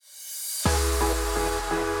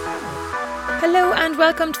Hello and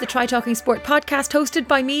welcome to the Try Talking Sport podcast hosted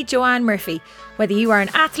by me, Joanne Murphy. Whether you are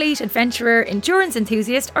an athlete, adventurer, endurance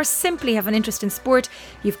enthusiast or simply have an interest in sport,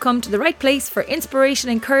 you've come to the right place for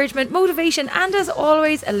inspiration, encouragement, motivation and as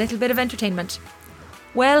always a little bit of entertainment.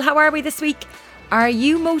 Well, how are we this week? Are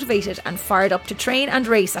you motivated and fired up to train and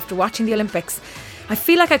race after watching the Olympics? I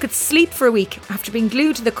feel like I could sleep for a week after being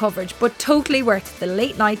glued to the coverage, but totally worth the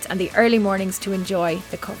late nights and the early mornings to enjoy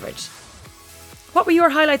the coverage. What were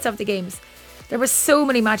your highlights of the games? There were so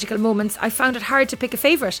many magical moments, I found it hard to pick a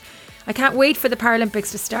favourite. I can't wait for the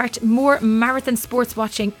Paralympics to start, more marathon sports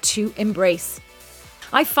watching to embrace.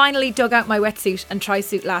 I finally dug out my wetsuit and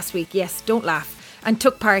tri-suit last week, yes, don't laugh, and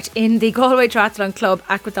took part in the Galway Triathlon Club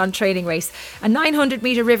Aquathon training race, a 900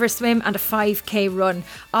 metre river swim and a 5k run.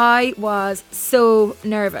 I was so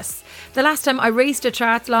nervous. The last time I raced a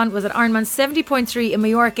triathlon was at Ironman 70.3 in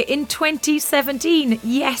Mallorca in 2017.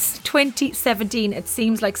 Yes, 2017. It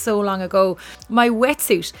seems like so long ago. My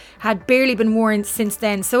wetsuit had barely been worn since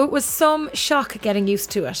then, so it was some shock getting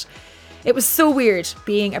used to it. It was so weird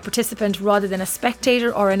being a participant rather than a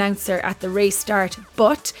spectator or announcer at the race start,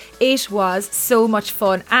 but it was so much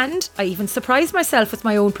fun and I even surprised myself with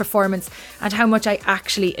my own performance and how much I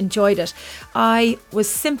actually enjoyed it. I was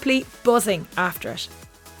simply buzzing after it.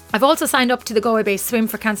 I've also signed up to the Galway-based Swim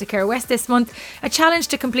for Cancer Care West this month, a challenge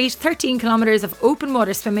to complete 13 kilometres of open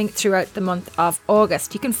water swimming throughout the month of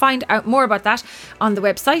August. You can find out more about that on the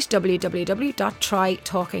website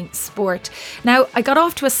www.trytalkingsport. Now, I got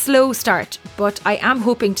off to a slow start, but I am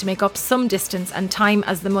hoping to make up some distance and time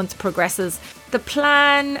as the month progresses. The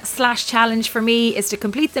plan/challenge for me is to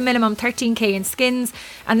complete the minimum 13k in skins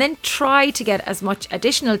and then try to get as much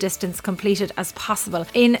additional distance completed as possible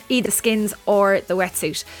in either skins or the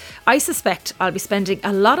wetsuit. I suspect I'll be spending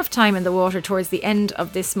a lot of time in the water towards the end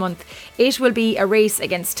of this month. It will be a race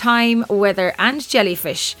against time, weather and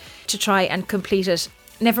jellyfish to try and complete it.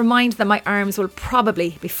 Never mind that my arms will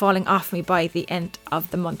probably be falling off me by the end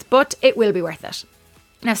of the month, but it will be worth it.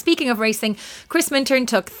 Now, speaking of racing, Chris Minturn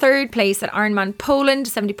took third place at Ironman Poland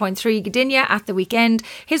 70.3 Gdynia at the weekend.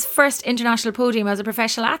 His first international podium as a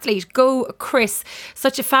professional athlete. Go Chris.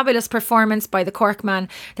 Such a fabulous performance by the Cork man.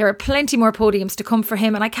 There are plenty more podiums to come for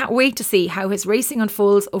him and I can't wait to see how his racing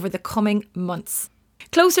unfolds over the coming months.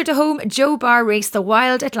 Closer to home, Joe Barr raced the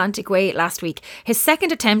Wild Atlantic Way last week, his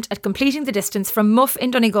second attempt at completing the distance from Muff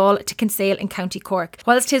in Donegal to Kinsale in County Cork.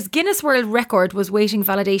 Whilst his Guinness World Record was waiting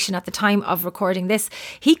validation at the time of recording this,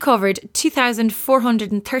 he covered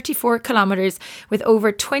 2,434 kilometres with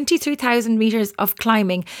over 23,000 metres of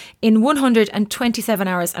climbing in 127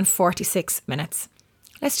 hours and 46 minutes.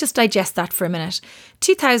 Let's just digest that for a minute.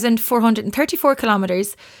 2,434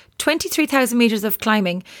 kilometres, 23,000 metres of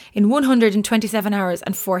climbing in 127 hours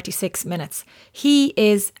and 46 minutes. He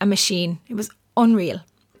is a machine. It was unreal.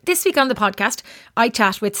 This week on the podcast, I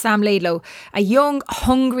chat with Sam Laidlow, a young,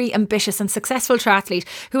 hungry, ambitious and successful triathlete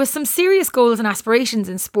who has some serious goals and aspirations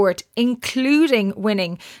in sport, including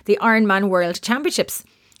winning the Ironman World Championships.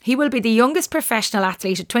 He will be the youngest professional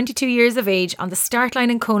athlete at 22 years of age on the start line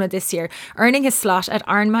in Kona this year, earning his slot at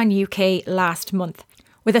Ironman UK last month.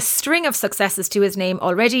 With a string of successes to his name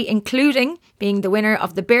already, including being the winner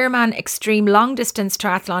of the Bearman Extreme Long Distance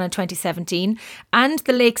Triathlon in 2017 and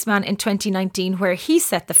the Lakesman in 2019, where he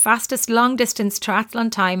set the fastest long distance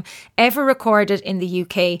triathlon time ever recorded in the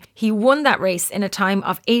UK. He won that race in a time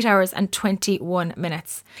of 8 hours and 21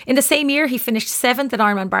 minutes. In the same year, he finished 7th at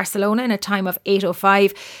Ironman Barcelona in a time of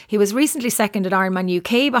 8:05. He was recently second at Ironman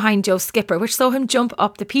UK behind Joe Skipper, which saw him jump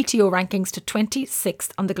up the PTO rankings to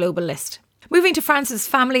 26th on the global list. Moving to France's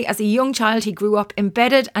family, as a young child he grew up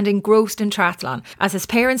embedded and engrossed in triathlon as his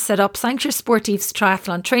parents set up Sanctuaire Sportifs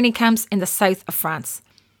triathlon training camps in the south of France.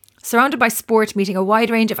 Surrounded by sport, meeting a wide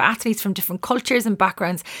range of athletes from different cultures and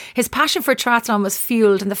backgrounds, his passion for triathlon was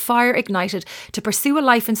fuelled and the fire ignited to pursue a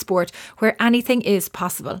life in sport where anything is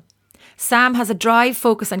possible. Sam has a drive,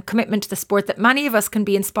 focus and commitment to the sport that many of us can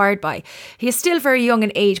be inspired by. He is still very young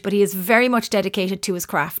in age, but he is very much dedicated to his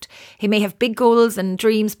craft. He may have big goals and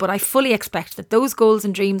dreams, but I fully expect that those goals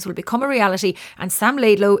and dreams will become a reality and Sam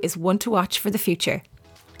Laidlow is one to watch for the future.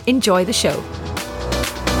 Enjoy the show.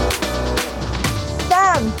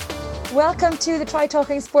 Sam, welcome to the Try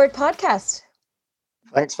Talking Sport podcast.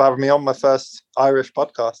 Thanks for having me on my first Irish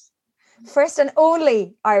podcast. First and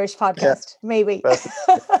only Irish podcast, maybe.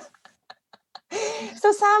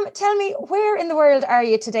 So Sam, tell me, where in the world are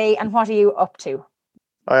you today and what are you up to?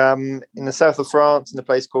 I am in the south of France in a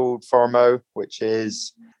place called Formaux, which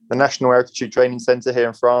is the National Altitude Training Centre here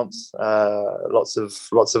in France. Lots of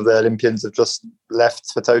the Olympians have just left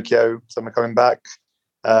for Tokyo. Some are coming back.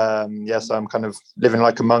 So I'm kind of living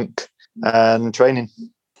like a monk and training.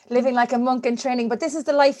 living like a monk in training, but this is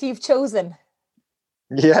the life you've chosen.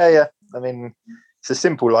 Yeah. I mean, it's a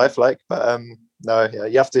simple life, but no, yeah,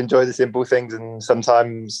 you have to enjoy the simple things. And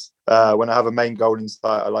sometimes when I have a main goal in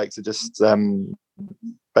sight, I like to just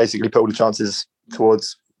basically put all the chances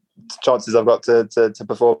towards chances I've got to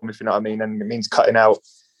perform, if you know what I mean. And it means cutting out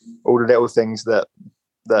all the little things that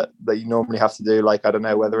you normally have to do. Like, I don't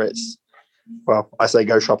know whether it's, well, I say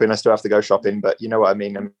go shopping, I still have to go shopping, but you know what I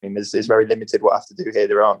mean. I mean, it's very limited what I have to do here.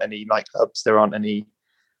 There aren't any nightclubs, there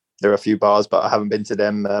are a few bars, but I haven't been to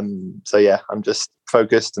them. So yeah, I'm just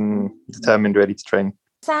focused and determined, ready to train.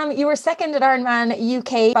 Sam, you were second at Ironman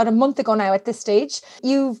UK about a month ago now at this stage.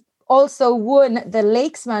 You've also won the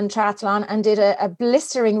Lakesman Triathlon and did a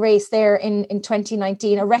blistering race there in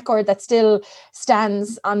 2019, a record that still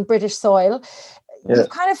stands on British soil. Yeah. You've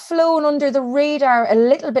kind of flown under the radar a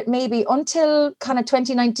little bit maybe until kind of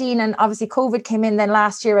 2019, and obviously COVID came in then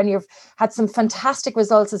last year, and you've had some fantastic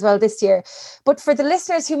results as well this year. But for the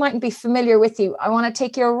listeners who mightn't be familiar with you, I want to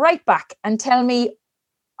take you right back and tell me,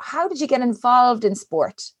 how did you get involved in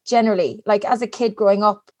sport generally? Like, as a kid growing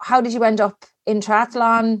up, how did you end up in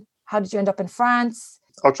triathlon? How did you end up in France?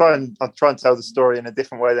 I'll try and tell the story in a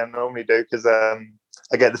different way than I normally do, because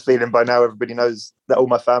I get the feeling by now everybody knows that all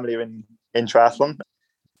my family are in triathlon.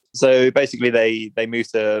 So basically they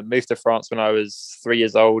moved to France when I was 3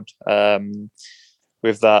 years old,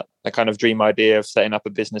 with a kind of dream idea of setting up a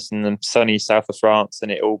business in the sunny south of France and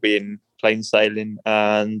it all being plain sailing.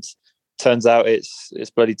 And turns out it's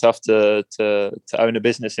bloody tough to own a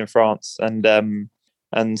business in France.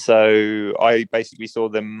 And so I basically saw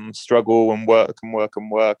them struggle and work.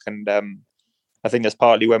 And I think that's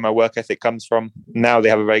partly where my work ethic comes from. Now they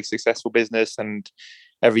have a very successful business, and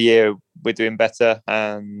every year we're doing better.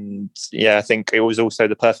 And yeah, I think it was also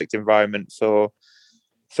the perfect environment for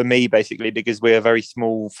me, basically, because we're a very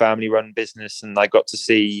small family run business, and I got to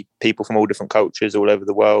see people from all different cultures all over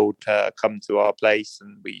the world come to our place,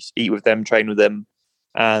 and we eat with them, train with them.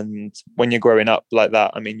 And when you're growing up like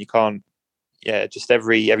that, I mean, you can't, just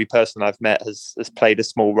every person I've met has played a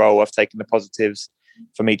small role. I've taken the positives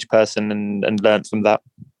from each person and learned from that.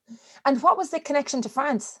 And what was the connection to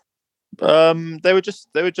France? They were just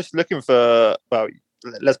looking for, well,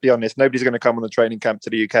 let's be honest, nobody's going to come on the training camp to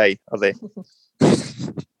the UK, are they?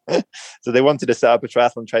 So they wanted to set up a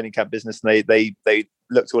triathlon training camp business, and they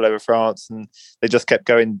looked all over France, and they just kept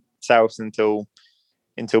going south until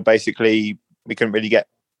basically we couldn't really get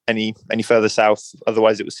any further south.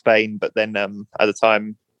 Otherwise it was Spain. But then at the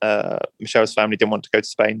time Michelle's family didn't want to go to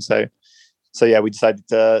Spain, so yeah, we decided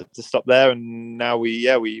to stop there, and now we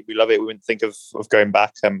love it. We wouldn't think of going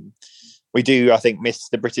back. We do, I think, miss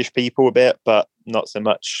the British people a bit, but not so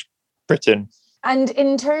much Britain. And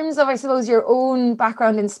in terms of, I suppose, your own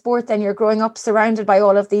background in sport, then you're growing up surrounded by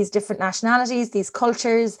all of these different nationalities, these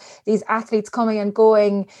cultures, these athletes coming and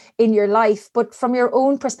going in your life. But from your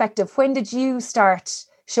own perspective, when did you start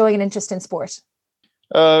showing an interest in sport?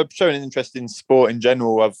 Showing an interest in sport in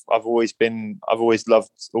general, I've always loved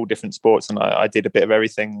all different sports, and I did a bit of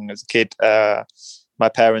everything as a kid. My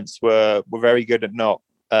parents were very good at not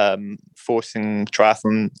forcing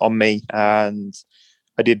triathlon on me, and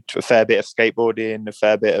I did a fair bit of skateboarding, a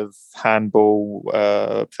fair bit of handball,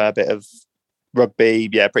 a fair bit of rugby.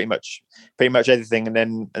 Yeah, pretty much everything.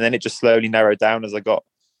 And then it just slowly narrowed down as I got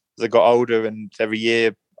older, and every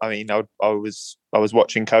year, I mean, I was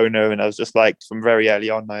watching Kona, and I was just like, from very early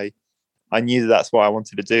on, I knew that's what I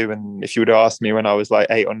wanted to do. And if you would have asked me when I was like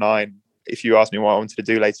 8 or 9, if you asked me what I wanted to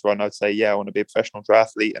do later on, I'd say, yeah, I want to be a professional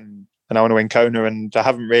triathlete, and I want to win Kona. And I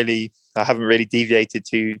haven't really deviated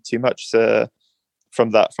too much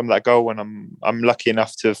from that goal. And I'm lucky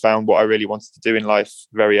enough to have found what I really wanted to do in life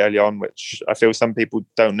very early on, which I feel some people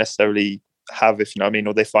don't necessarily have, if you know what I mean,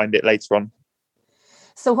 or they find it later on.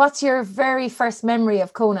 So what's your very first memory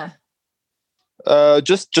of Kona?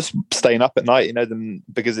 Just staying up at night,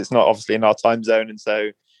 because it's not obviously in our time zone, and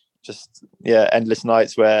so just endless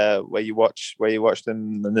nights where you watch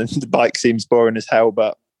them, and then the bike seems boring as hell,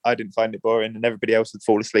 but I didn't find it boring, and everybody else would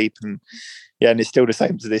fall asleep, and it's still the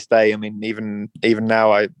same to this day. I mean, even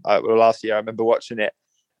now, last year I remember watching it,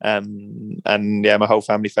 and my whole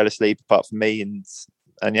family fell asleep apart from me, and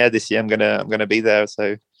this year I'm gonna be there,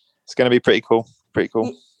 so it's gonna be pretty cool.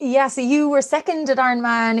 Yeah, so you were second at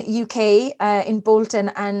Ironman UK in Bolton,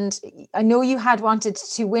 and I know you had wanted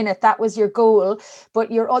to win it. That was your goal,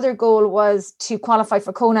 but your other goal was to qualify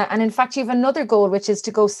for Kona. And in fact, you have another goal, which is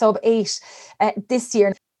to go sub 8 this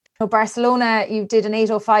year. Barcelona, you did an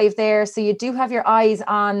 8:05 there, so you do have your eyes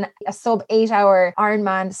on a sub 8 hour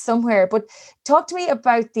Ironman somewhere. But talk to me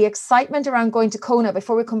about the excitement around going to Kona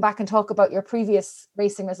before we come back and talk about your previous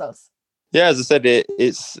racing results. Yeah, as I said,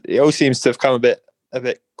 it all seems to have come a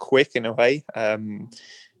bit quick in a way.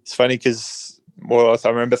 It's funny because I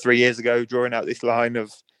remember 3 years ago drawing out this line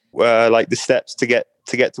of like the steps to get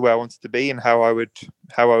to where I wanted to be, and how I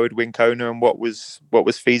would win Kona, and what was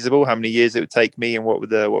feasible, how many years it would take me, and what were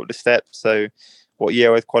the steps. So what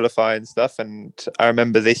year I'd qualify and stuff. And I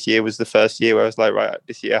remember this year was the first year where I was like, right,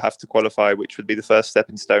 this year I have to qualify, which would be the first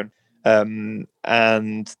stepping stone.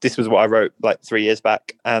 And this was what I wrote like 3 years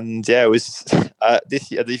back. And yeah, it was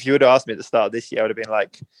this year. If you would have asked me at the start of this year, I would have been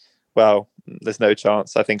like, well, there's no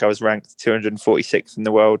chance. I think I was ranked 246th in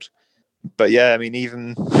the world. But yeah, I mean,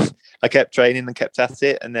 even I kept training and kept at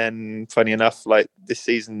it. And then funny enough, like this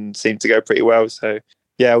season seemed to go pretty well. So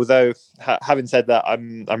yeah, although having said that,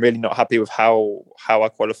 I'm really not happy with how I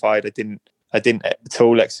qualified. I didn't at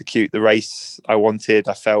all execute the race I wanted.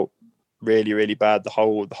 I felt really, really bad the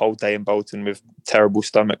whole day in Bolton with terrible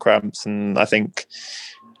stomach cramps. And I think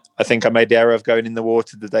I made the error of going in the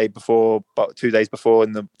water the day before, but 2 days before,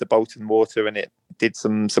 in the Bolton water, and it did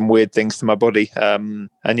some weird things to my body.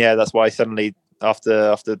 And yeah, that's why suddenly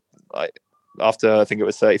after I think it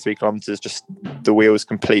was 33 kilometers, just the wheels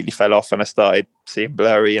completely fell off and I started seeing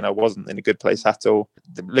blurry, and I wasn't in a good place at all.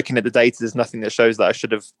 Looking at the data, there's nothing that shows that I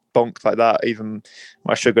should have bonked like that. Even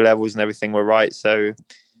my sugar levels and everything were right. So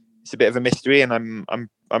it's a bit of a mystery, and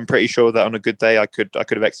I'm pretty sure that on a good day I could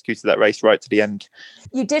have executed that race right to the end.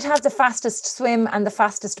 You did have the fastest swim and the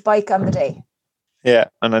fastest bike on the day. Yeah,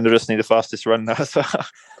 and I just need the fastest run now as well.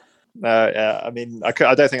 Yeah, I mean, I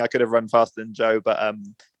don't think I could have run faster than Joe, but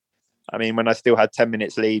I mean, when I still had 10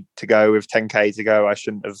 minutes lead to go with 10k to go, I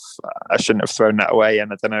shouldn't have thrown that away.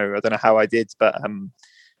 And I don't know how I did, but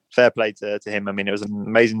fair play to him. I mean, it was an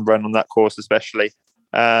amazing run on that course, especially.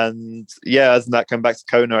 And yeah, as that come back to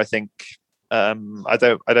Kona, I think I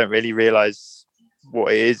don't really realize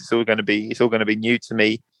what it is. It's all going to be new to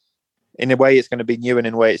me. In a way, it's going to be new, and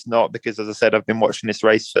in a way, it's not, because as I said, I've been watching this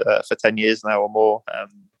race for 10 years now or more.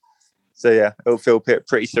 So yeah, it'll feel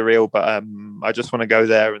pretty surreal. But I just want to go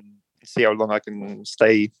there and see how long I can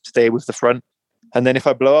stay with the front. And then if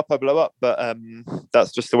I blow up, I blow up. But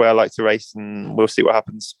that's just the way I like to race, and we'll see what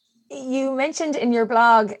happens. You mentioned in your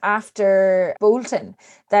blog after Bolton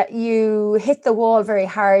that you hit the wall very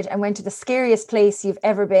hard and went to the scariest place you've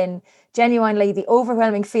ever been. Genuinely, the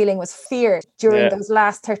overwhelming feeling was fear during those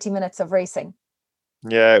last 30 minutes of racing.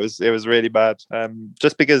 Yeah, it was really bad.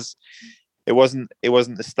 Just because it wasn't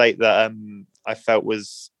the state that I felt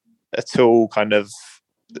was at all kind of.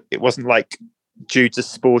 It wasn't like due to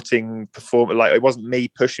sporting performance. Like, it wasn't me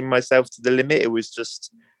pushing myself to the limit. It was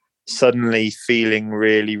just suddenly feeling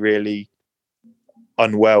really, really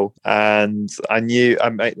unwell. And I knew,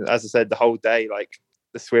 as I said, the whole day, like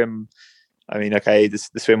the swim, I mean, okay, the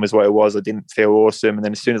swim was what it was. I didn't feel awesome. And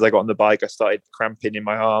then as soon as I got on the bike, I started cramping in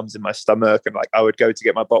my arms, in my stomach. And like, I would go to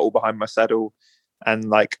get my bottle behind my saddle, and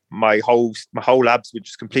like my whole abs would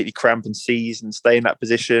just completely cramp and seize and stay in that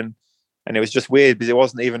position. And it was just weird because it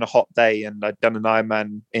wasn't even a hot day, and I'd done an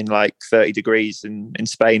Ironman in like 30 degrees in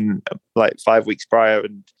Spain like 5 weeks prior,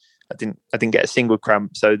 and I didn't get a single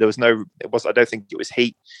cramp. So there was I don't think it was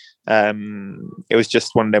heat. It was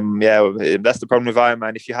just one of them. Yeah, that's the problem with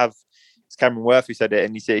Ironman. If you have, it's Cameron Worth who said it,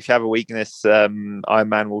 and he said if you have a weakness,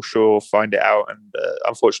 Ironman will sure find it out. And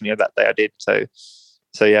unfortunately, that day I did.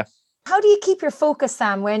 So yeah. How do you keep your focus,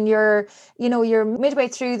 Sam, when you're midway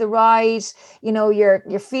through the ride,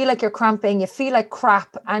 you feel like you're cramping, you feel like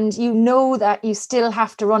crap, and you know that you still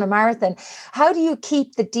have to run a marathon? How do you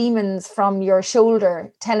keep the demons from your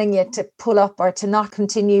shoulder telling you to pull up or to not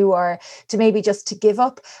continue or to maybe just to give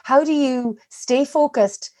up? How do you stay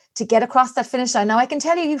focused to get across that finish line? Now, I can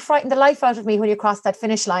tell you frightened the life out of me when you crossed that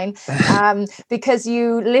finish line, because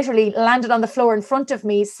you literally landed on the floor in front of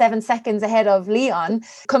me 7 seconds ahead of Leon,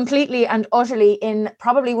 completely and utterly in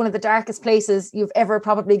probably one of the darkest places you've ever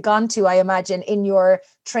probably gone to, I imagine, in your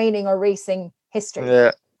training or racing history.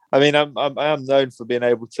 Yeah. I mean, I am known for being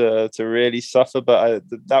able to really suffer, but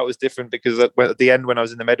that was different because at the end, when I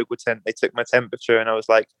was in the medical tent, they took my temperature and I was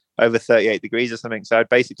like over 38 degrees or something. So I'd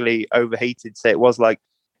basically overheated. So it was like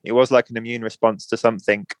an immune response to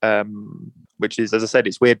something, which is, as I said,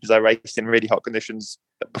 it's weird because I raced in really hot conditions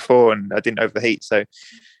before and I didn't overheat. So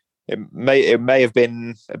it may have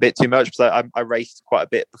been a bit too much because I raced quite a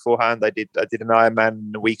bit beforehand. I did an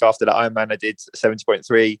Ironman. A week after that Ironman, I did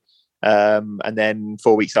 70.3. And then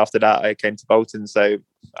 4 weeks after that, I came to Bolton. So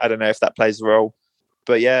I don't know if that plays a role.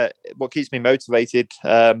 But yeah, what keeps me motivated?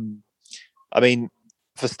 I mean,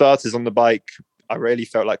 for starters, on the bike, I really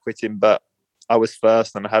felt like quitting, but I was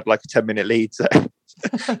first and I had like a 10-minute lead, so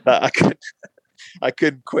that I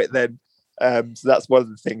couldn't quit then. So that's one of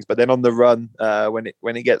the things. But then on the run,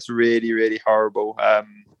 when it gets really, really horrible,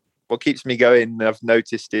 what keeps me going, I've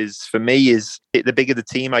noticed, is for me is the bigger the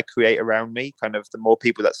team I create around me, kind of the more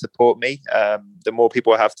people that support me, the more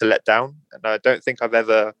people I have to let down. And I don't think I've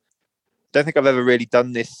ever really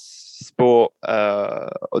done this sport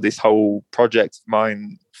or this whole project of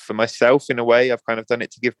mine for myself. In a way, I've kind of done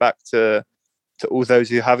it to give back to all those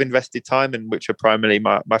who have invested time, and which are primarily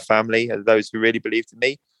my family, and those who really believed in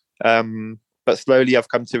me. But slowly I've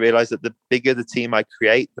come to realize that the bigger the team I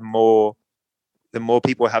create, the more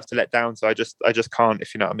people I have to let down. So I just can't,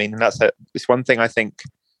 if you know what I mean. And it's one thing I think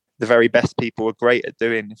the very best people are great at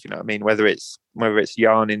doing, if you know what I mean, whether it's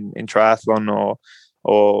Jan in triathlon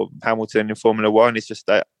or Hamilton in Formula One. It's just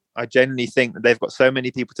that I genuinely think that they've got so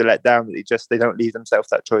many people to let down that they don't leave themselves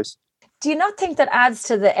that choice. Do you not think that adds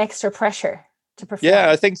to the extra pressure to perform?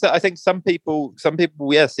 Yeah, I think so. I think some people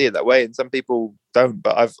see it that way, and some people don't.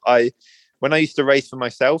 But when I used to race for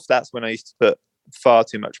myself, that's when I used to put far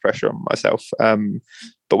too much pressure on myself.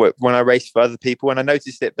 But when I raced for other people, and I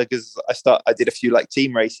noticed it because I did a few like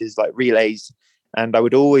team races, like relays, and I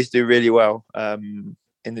would always do really well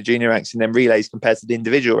in the junior ranks and then relays compared to the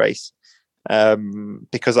individual race,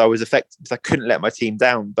 because I was effective, because I couldn't let my team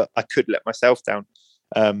down, but I could let myself down.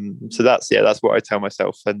 So that's what I tell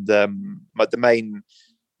myself. And the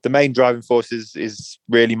main driving force is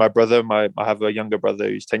really my brother. I have a younger brother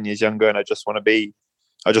who's 10 years younger, and I just want to be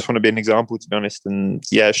an example, to be honest, and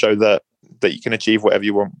show that you can achieve whatever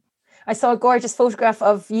you want. I saw a gorgeous photograph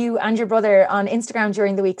of you and your brother on Instagram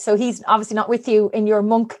during the week. So he's obviously not with you in your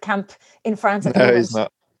monk camp in France at the moment. No, he's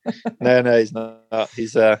not. No,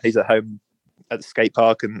 he's not. He's at home at the skate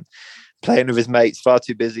park and playing with his mates, far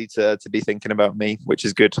too busy to be thinking about me, which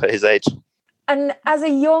is good at his age. And as a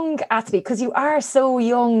young athlete, because you are so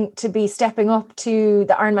young to be stepping up to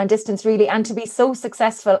the Ironman distance, really, and to be so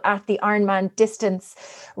successful at the Ironman distance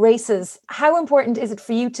races, how important is it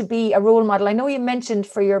for you to be a role model? I know you mentioned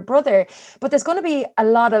for your brother, but there's going to be a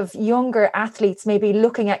lot of younger athletes maybe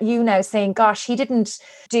looking at you now saying, gosh, he didn't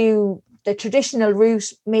do the traditional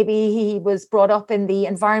route. Maybe he was brought up in the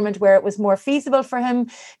environment where it was more feasible for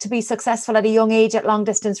him to be successful at a young age at long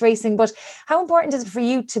distance racing. But how important is it for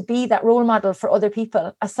you to be that role model for other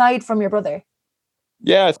people aside from your brother?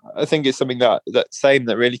 Yeah, I think it's something that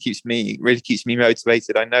really keeps me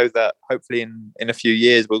motivated. I know that hopefully in a few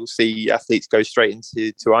years we'll see athletes go straight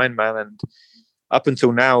into Ironman, and up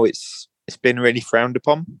until now it's been really frowned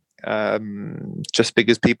upon. Just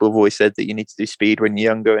because people have always said that you need to do speed when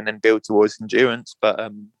you're younger and then build towards endurance.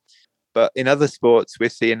 But in other sports, we're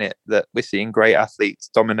seeing great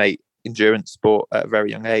athletes dominate endurance sport at a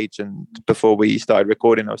very young age. And before we started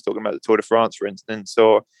recording, I was talking about the Tour de France, for instance,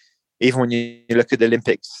 or even when you look at the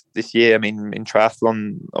Olympics this year, I mean, in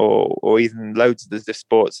triathlon or even loads of the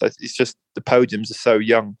sports, it's just the podiums are so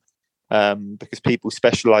young, because people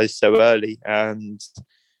specialize so early. And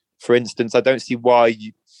for instance, I don't see why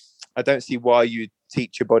you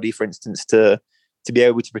teach your body, for instance, to be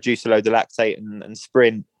able to produce a load of lactate and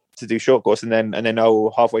sprint to do short course, and then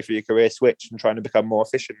halfway through your career switch and trying to become more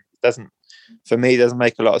efficient. It doesn't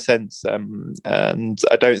make a lot of sense. And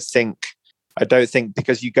I don't think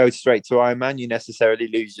because you go straight to Ironman, you necessarily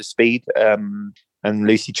lose your speed. And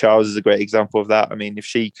Lucy Charles is a great example of that. I mean, if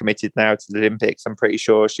she committed now to the Olympics, I'm pretty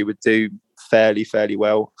sure she would do fairly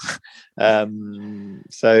well.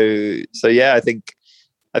 So yeah, I think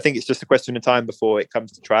it's just a question of time before it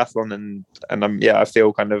comes to triathlon, and I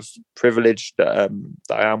feel kind of privileged that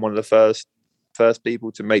I am one of the first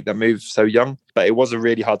people to make that move so young. But it was a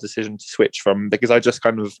really hard decision to switch from, because I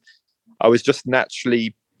was just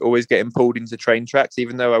naturally always getting pulled into train tracks.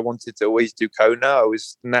 Even though I wanted to always do Kona, I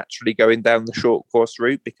was naturally going down the short course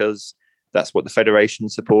route because that's what the federation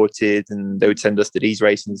supported, and they would send us to these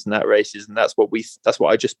races and that races, and that's what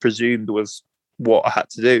I just presumed was what I had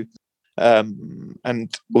to do. And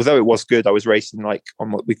although it was good, I was racing like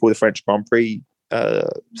on what we call the French Grand Prix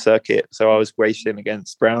circuit. So I was racing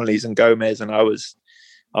against Brownlees and Gomez, and I was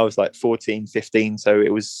like 14, 15. So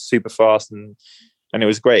it was super fast and it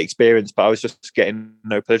was a great experience, but I was just getting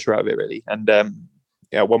no pleasure out of it really. And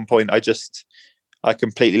at one point I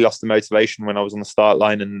completely lost the motivation when I was on the start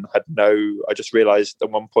line, and I just realized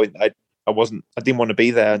at one point I didn't want to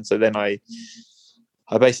be there. And so then I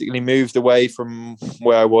basically moved away from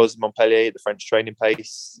where I was, Montpellier, the French training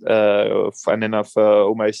pace. And then for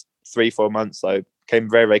almost 3-4 months, I came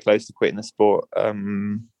very, very close to quitting the sport.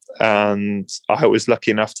 And I was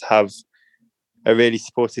lucky enough to have a really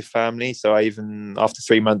supportive family. So I even, after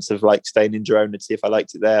 3 months of like staying in Girona to see if I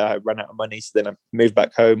liked it there, I ran out of money. So then I moved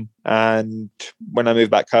back home. And when I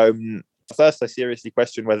moved back home, first I seriously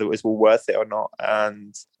questioned whether it was all worth it or not.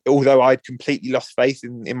 And although I'd completely lost faith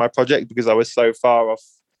in my project because I was so far off,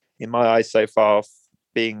 in my eyes, so far off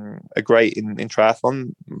being a great in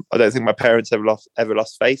triathlon, I don't think my parents ever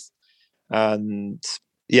lost faith. And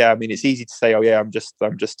yeah, I mean, it's easy to say, oh yeah, I'm just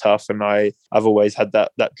tough, and I've always had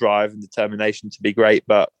that drive and determination to be great.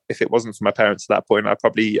 But if it wasn't for my parents at that point, I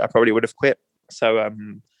probably would have quit.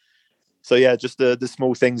 So yeah, just the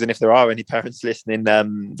small things. And if there are any parents listening,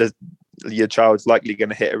 your child's likely going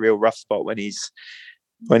to hit a real rough spot when he's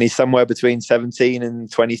somewhere between 17 and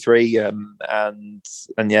 23. And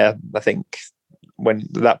yeah, I think when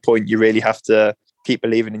at that point you really have to keep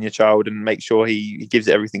believing in your child and make sure he gives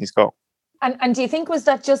it everything he's got. And do you think, was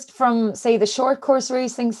that just from, say, the short course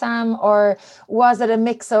racing, Sam, or was it a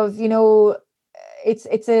mix of,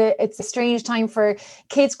 it's a strange time for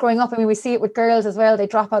kids growing up. I mean, we see it with girls as well. They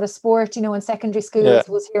drop out of sport, in secondary school. Yeah. It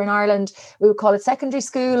was here in Ireland, we would call it secondary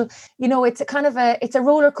school. It's a kind of it's a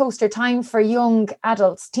roller coaster time for young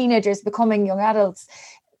adults, teenagers becoming young adults,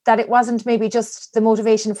 that it wasn't maybe just the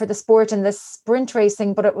motivation for the sport and the sprint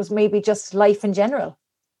racing, but it was maybe just life in general.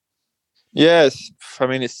 Yes, I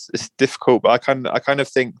mean, it's difficult, but I kind of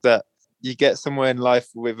think that you get somewhere in life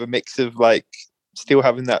with a mix of like still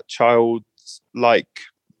having that child like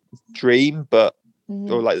dream, but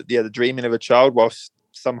or like the dreaming of a child whilst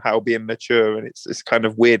somehow being mature, and it's kind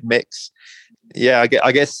of weird mix. Yeah,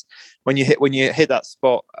 I guess when you hit that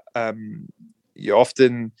spot, you're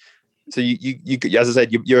often, so you as I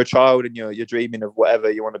said, you're a child and you're dreaming of whatever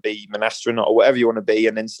you want to be, an astronaut or whatever you want to be,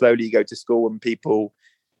 and then slowly you go to school and people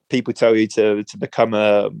tell you to become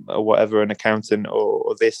a whatever, an accountant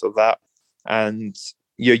or this or that, and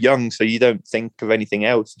you're young, so you don't think of anything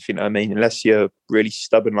else, if you know what I mean, unless you're really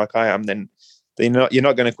stubborn like I am. Then you're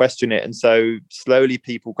not going to question it, and so slowly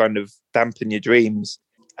people kind of dampen your dreams,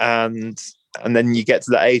 and then you get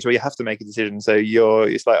to that age where you have to make a decision. So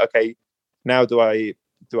it's like, okay, now do I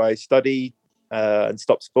study and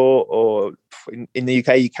stop sport, or in the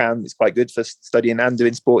UK you can, it's quite good for studying and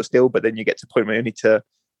doing sport still, but then you get to a point where you need to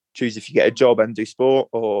choose if you get a job and do sport,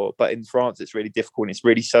 but in France it's really difficult and it's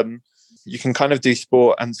really sudden. You can kind of do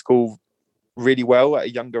sport and school really well at a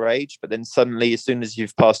younger age, but then suddenly as soon as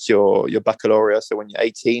you've passed your baccalaureate, so when you're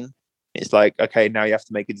 18, it's like, okay, now you have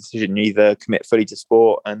to make a decision. You either commit fully to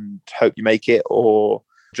sport and hope you make it, or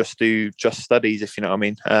just do studies, if you know what I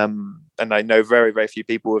mean. And I know very, very few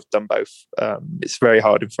people have done both. It's very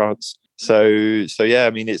hard in France. So yeah, I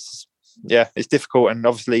mean, it's difficult. And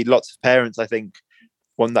obviously lots of parents, I think,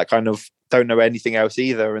 want that kind of, don't know anything else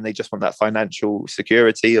either, and they just want that financial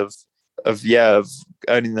security of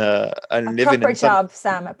earning a living. A proper job,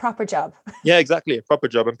 Sam, a proper job. Yeah, exactly, a proper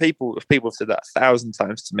job. And people have said that 1,000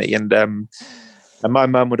 times to me, and my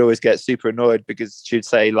mum would always get super annoyed because she'd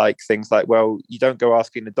say like things like, well, you don't go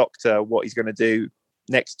asking the doctor what he's going to do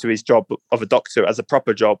next to his job of a doctor as a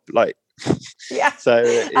proper job, like. Yeah.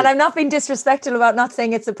 And I'm not being disrespectful about not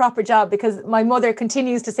saying it's a proper job, because my mother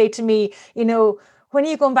continues to say to me, when are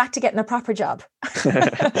you going back to getting a proper job?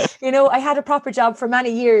 I had a proper job for many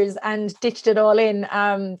years and ditched it all in.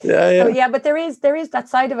 But there is that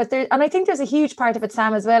side of it there, and I think there's a huge part of it,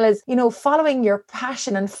 Sam, as well as, following your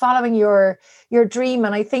passion and following your dream.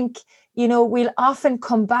 And I think, we'll often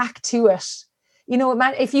come back to it.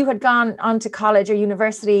 If you had gone on to college or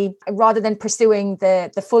university rather than pursuing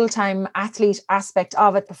the full-time athlete aspect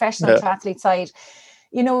of it, professional triathlete side,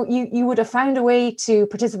 you would have found a way to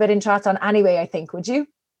participate in triathlon anyway, I think, would you?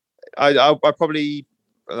 I probably,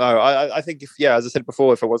 no, I think as I said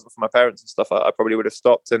before, if it wasn't for my parents and stuff, I probably would have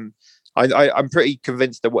stopped. And I'm pretty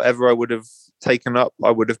convinced that whatever I would have taken up,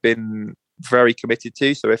 I would have been very committed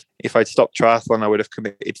to. So if I'd stopped triathlon, I would have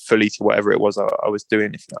committed fully to whatever it was I was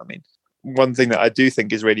doing, if you know what I mean. One thing that I do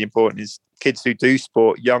think is really important is kids who do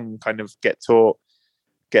sport young kind of get taught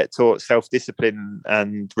self-discipline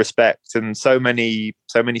and respect, and so many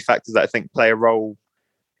factors that I think play a role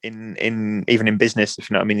in even in business, if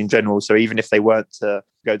you know what I mean, in general. So even if they weren't to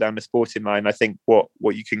go down the sporting line, I think what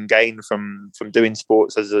you can gain from doing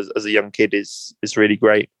sports as a young kid is really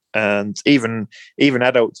great. And even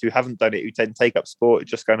adults who haven't done it, who then take up sport, it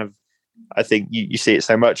just kind of, I think you see it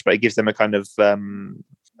so much, but it gives them a kind of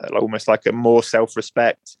almost like a more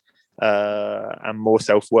self-respect and more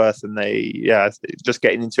self-worth, and just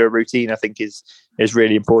getting into a routine, I think is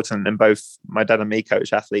really important. And both my dad and me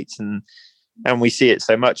coach athletes, and we see it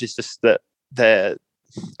so much. It's just that they're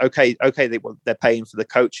they're paying for the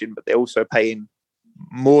coaching, but they're also paying,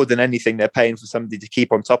 more than anything, they're paying for somebody to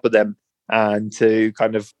keep on top of them and to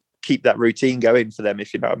kind of keep that routine going for them,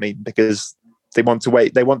 if you know what I mean, because they want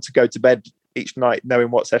to go to bed each night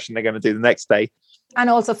knowing what session they're going to do the next day. And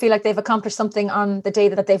also feel like they've accomplished something on the day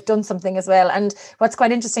that they've done something as well. And what's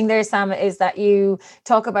quite interesting there, Sam, is that you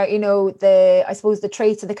talk about, I suppose the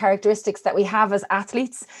traits or the characteristics that we have as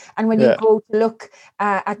athletes. And when you go to look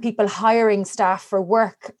at people hiring staff for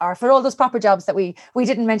work or for all those proper jobs that we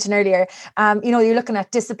didn't mention earlier, you're looking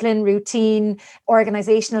at discipline, routine,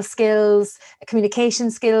 organizational skills,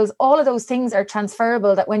 communication skills. All of those things are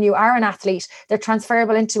transferable, that when you are an athlete, they're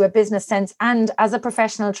transferable into a business sense. And as a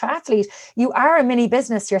professional triathlete, you are a mini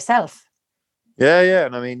business yourself. Yeah.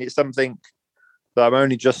 And I mean, it's something that I'm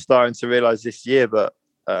only just starting to realize this year, but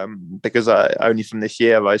because only from this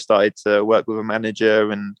year I started to work with a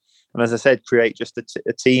manager and as I said, create just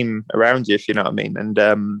a team around you, if you know what I mean. And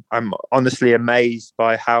I'm honestly amazed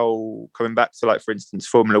by how, coming back to, like, for instance,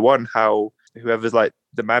 Formula One, how whoever's like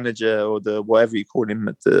the manager or the whatever you call him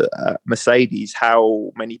at the Mercedes,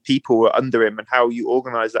 how many people are under him and how you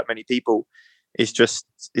organize that many people. It's just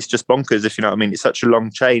bonkers, if you know what I mean. It's such a long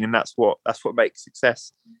chain, and that's what makes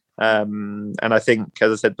success. And I think,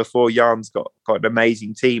 as I said before, Jan's got an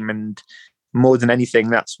amazing team, and more than anything,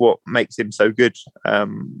 that's what makes him so good,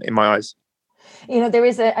 in my eyes. There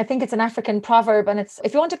is I think it's an African proverb, and it's,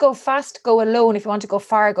 if you want to go fast, go alone. If you want to go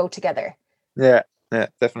far, go together. Yeah,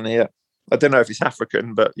 definitely. Yeah. I don't know if it's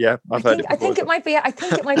African, but yeah, I've heard it before. I think it might be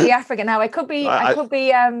African. Now, I could be. I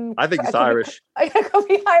think it's Irish. It could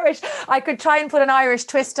be Irish. I could try and put an Irish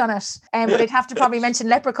twist on it, but I'd have to probably mention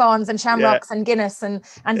leprechauns and shamrocks and Guinness and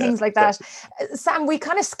things like that. Sam, we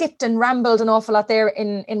kind of skipped and rambled an awful lot there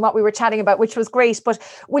in what we were chatting about, which was great. But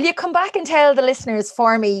will you come back and tell the listeners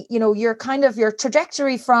for me, your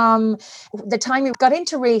trajectory from the time you got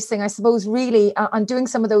into racing, I suppose, really on doing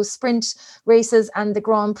some of those sprint races and the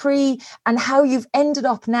Grand Prix, and how you've ended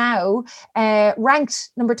up now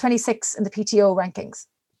ranked number 26 in the PTO rankings.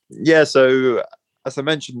 Yeah, so as I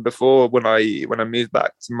mentioned before, when I moved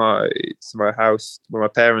back to my house with my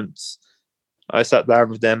parents, I sat down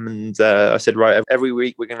with them and I said, right, every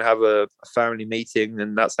week we're going to have a family meeting,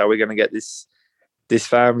 and that's how we're going to get this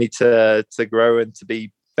family to grow and to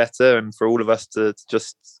be better, and for all of us to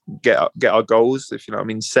just get our goals, if you know what I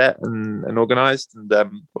mean, set and organised. And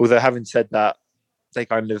although having said that,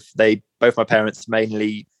 both my parents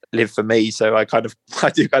mainly live for me, so I do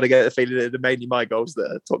get the feeling that they're mainly my goals that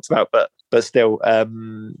are talked about, but still,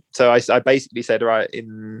 so I basically said, right,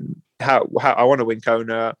 in how I want to win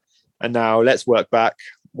Kona, and now let's work back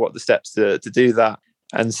what the steps to do that.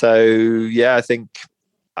 And so I think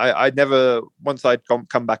I never, once I'd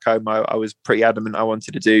come back home, I was pretty adamant I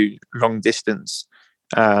wanted to do long distance,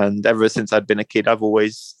 and ever since I'd been a kid, I've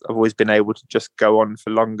always been able to just go on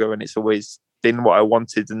for longer, and it's always been what I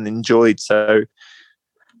wanted and enjoyed. So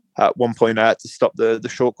at one point I had to stop the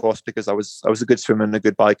short course because I was a good swimmer and a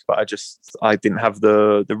good biker, but I didn't have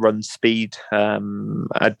the run speed.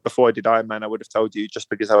 Before I did Ironman, I would have told you, just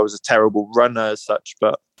because I was a terrible runner as such,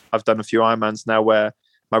 but I've done a few Ironmans now where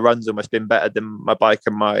my run's almost been better than my bike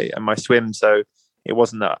and my swim. So it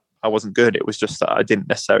wasn't that I wasn't good, it was just that I didn't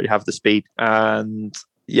necessarily have the speed. And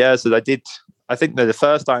so I think the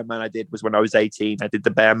first Ironman I did was when I was 18. I did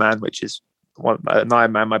the Bearman, which is an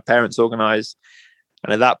Ironman my parents organised,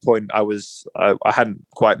 and at that point I hadn't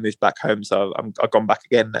quite moved back home, so I've gone back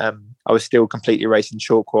again. I was still completely racing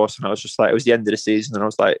short course, and I was just like, it was the end of the season, and I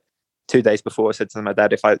was like, 2 days before, I said to my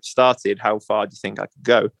dad, if I started, how far do you think I could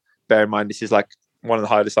go? Bear in mind, this is like one of the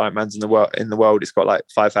hardest Ironmans in the world. It's got like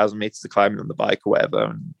 5,000 meters of climbing on the bike or whatever,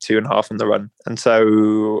 and 2.5 on the run. And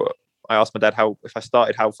so I asked my dad, if I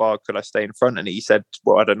started, how far could I stay in front? And he said,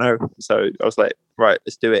 well, I don't know. So I was like, right,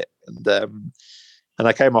 let's do it. And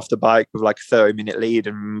I came off the bike with like a 30-minute lead.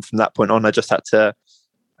 And from that point on, I just had to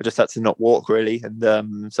not walk really.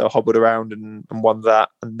 And so I hobbled around and won that.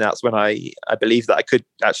 And that's when I believed that I could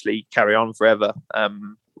actually carry on forever.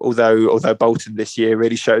 Although Bolton this year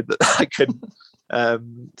really showed that I couldn't.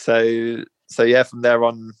 So from there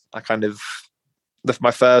on,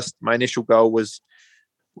 my initial goal was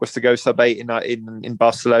to go sub-8 in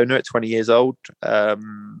Barcelona at 20 years old.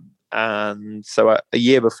 And so a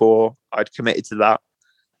year before, I'd committed to that,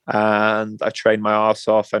 and I trained my arse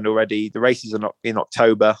off, and already the races are not in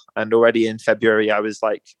October, and already in February I was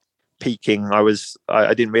like peaking.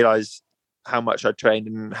 I didn't realize how much I trained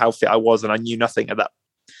and how fit I was, and I knew nothing at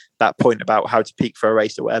that point about how to peak for a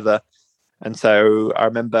race or whatever. And so I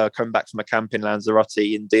remember coming back from a camp in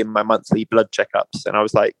Lanzarote and doing my monthly blood checkups, and I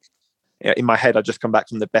was like, in my head, I'd just come back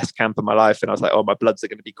from the best camp of my life, and I was like, oh, my bloods are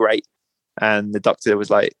going to be great. And the doctor was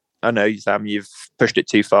like, oh no, Sam, you've pushed it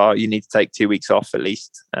too far. You need to take 2 weeks off at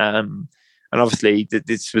least. And obviously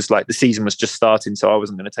this was like, the season was just starting, so I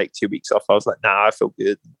wasn't going to take 2 weeks off. I was like, nah, I feel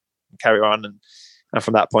good, carry on. And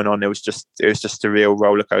from that point on, it was just a real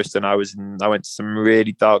roller coaster. And I went to some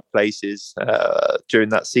really dark places during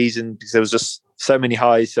that season, because there was just so many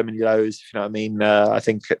highs, so many lows. If you know what I mean. I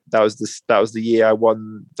think that was the year I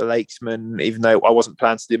won the Lakesman, even though I wasn't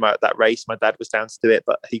planning to do that race. My dad was down to do it,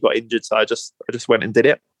 but he got injured, so I just went and did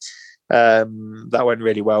it. That went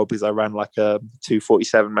really well, because I ran like a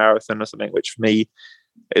 2:47 marathon or something, which for me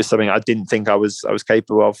is something I didn't think I was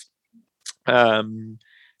capable of.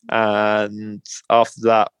 And after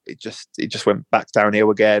that, it just went back downhill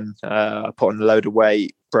again. I put on a load of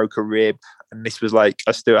weight, broke a rib, and this was like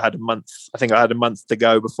I still had a month. I think I had a month to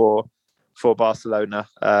go before Barcelona,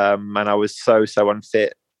 and I was so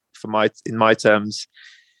unfit in my terms.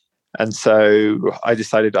 And so I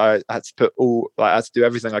decided I had to do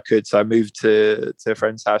everything I could. So I moved to a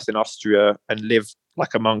friend's house in Austria and lived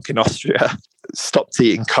like a monk in Austria. Stopped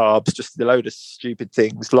eating carbs, just a load of stupid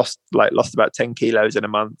things. Lost about 10 kilos in a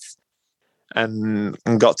month, and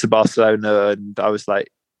got to Barcelona, and I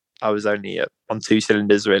was only on 2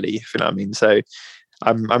 cylinders, really, if you know what I mean. So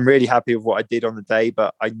I'm really happy with what I did on the day,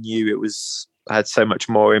 but I knew I had so much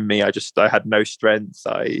more in me. I had no strength.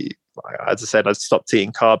 As I said, I stopped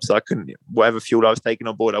eating carbs, so I couldn't, whatever fuel I was taking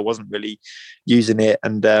on board, I wasn't really using it.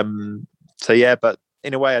 And so yeah, but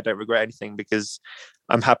in a way I don't regret anything, because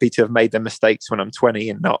I'm happy to have made them mistakes when I'm 20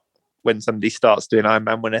 and not when somebody starts doing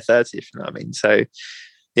Ironman when they're 30, if you know what I mean. So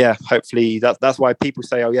yeah, hopefully that's why people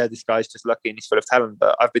say, oh yeah, this guy's just lucky and he's full of talent.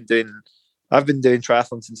 But I've been doing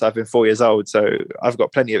triathlon since I've been 4 years old, so I've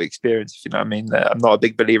got plenty of experience, if you know what I mean. I'm not a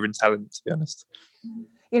big believer in talent, to be honest.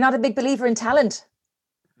 You're not a big believer in talent?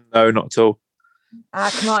 No, not at all.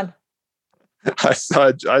 Come on. I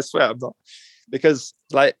swear I'm not, because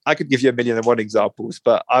like I could give you 1,000,001 examples,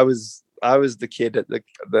 but I was the kid at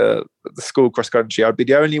the school cross country. I'd be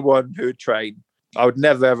the only one who would train. I would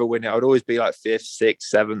never ever win it. I would always be like 5th,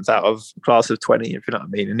 6th, 7th out of a class of 20, if you know what I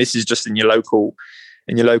mean. And this is just in your local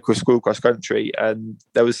school cross country. And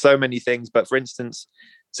there was so many things. But for instance,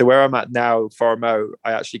 so where I'm at now, Formo,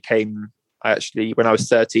 when I was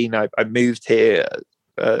 13, I moved here.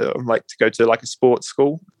 I'm like to go to like a sports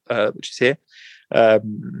school, which is here.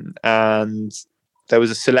 And there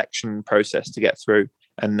was a selection process to get through.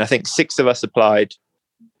 And I think 6 of us applied,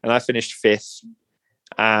 and I finished 5th.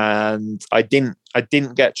 And I didn't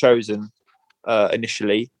get chosen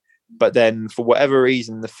initially, but then for whatever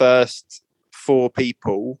reason, the first 4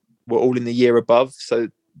 people were all in the year above. So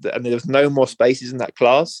and there was no more spaces in that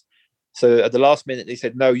class. So at the last minute, they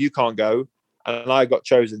said, "No, you can't go," and I got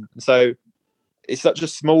chosen. And so it's such a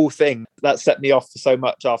small thing that set me off for so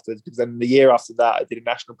much afterwards. Because then the year after that, I did a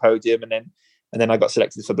national podium, and then I got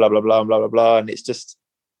selected for blah blah blah and blah blah blah. And it's just,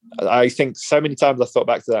 I think so many times I thought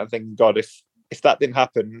back to that and thinking, God, if that didn't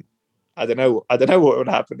happen, I don't know what would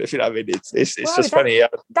happen, if you know what I mean. It's wow, just funny. Yeah.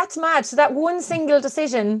 That's mad. So that one single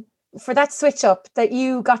decision for that switch up, that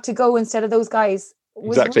you got to go instead of those guys,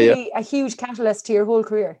 was really a huge catalyst to your whole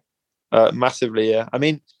career. Massively, yeah. I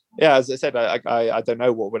mean, yeah, as I said, I don't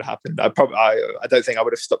know what would have happened. I don't think I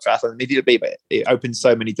would have stopped triathlon immediately, but it opened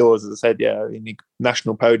so many doors. As I said, yeah, in the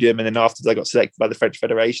national podium, and then afterwards I got selected by the French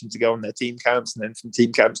Federation to go on their team camps, and then from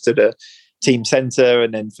team camps to the team centre,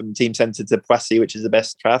 and then from team centre to Poissy, which is the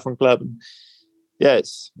best triathlon club. And yeah,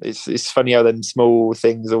 it's funny how then small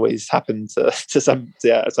things always happen to some.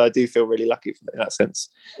 Yeah, so I do feel really lucky in that sense.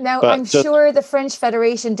 Now, but I'm sure the French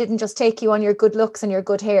Federation didn't just take you on your good looks and your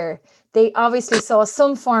good hair. They obviously saw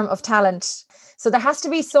some form of talent. So there has to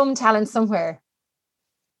be some talent somewhere.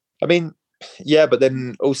 I mean, yeah, but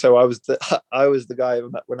then also I was the guy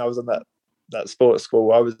when I was on that sports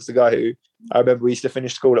school. I was the guy who, I remember we used to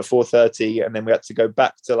finish school at 4:30, and then we had to go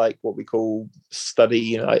back to like what we call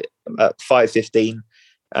study, at 5:15,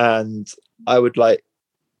 and I would like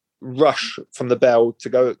rush from the bell to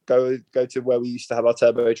go to where we used to have our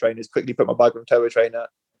turbo trainers, quickly put my bike on turbo trainer,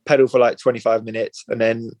 pedal for like 25 minutes, and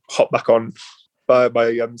then hop back on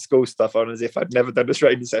my school stuff on as if I'd never done a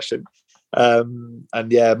training session. And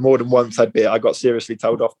yeah, more than once I got seriously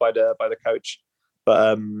told off by the coach.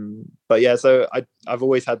 But yeah, so I've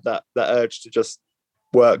always had that urge to just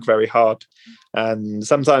work very hard, and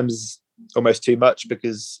sometimes almost too much,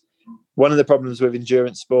 because one of the problems with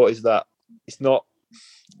endurance sport is that it's not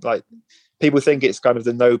like people think it's kind of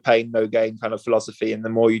the no pain, no gain kind of philosophy, and the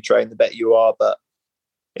more you train, the better you are. But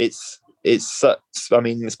it's such, I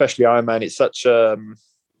mean, especially Ironman, it's such a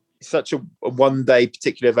one day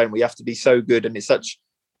particular event where you have to be so good, and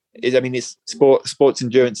it's sports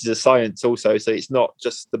endurance is a science also, so it's not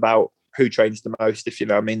just about who trains the most, if you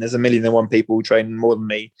know what I mean. There's 1,000,001 people who train more than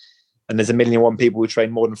me, and there's 1,000,001 people who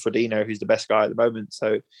train more than Frodeno, who's the best guy at the moment.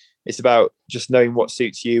 So it's about just knowing what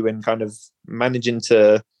suits you and kind of managing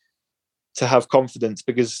to to have confidence,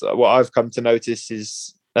 because what I've come to notice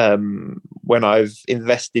is when I've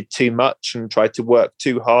invested too much and tried to work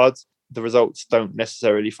too hard, the results don't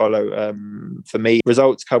necessarily follow. For me,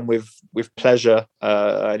 results come with pleasure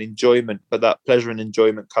and enjoyment, but that pleasure and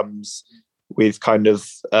enjoyment comes with kind of,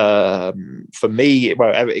 for me,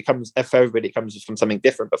 well, it comes, for everybody it comes from something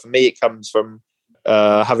different, but for me it comes from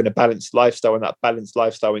having a balanced lifestyle, and that balanced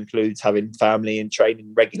lifestyle includes having family and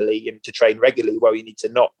training regularly. And to train regularly, well, you need to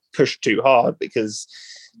not push too hard, because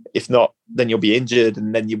if not, then you'll be injured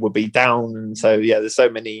and then you will be down. And so there's so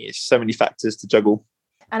many factors to juggle.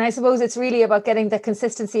 And I suppose it's really about getting the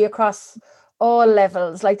consistency across all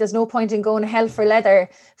levels. Like, there's no point in going hell for leather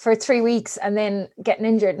for 3 weeks and then getting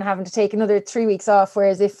injured and having to take another 3 weeks off.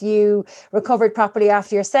 Whereas if you recovered properly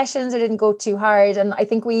after your sessions, it didn't go too hard. And I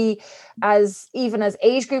think we, even as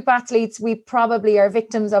age group athletes, we probably are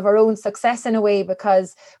victims of our own success in a way,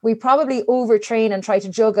 because we probably overtrain and try to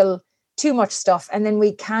juggle too much stuff. And then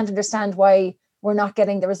we can't understand why we're not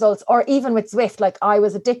getting the results. Or even with Zwift, like I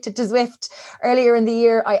was addicted to Zwift earlier in the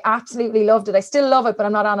year. I absolutely loved it. I still love it, but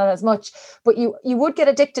I'm not on it as much. But you would get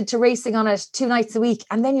addicted to racing on it 2 nights a week,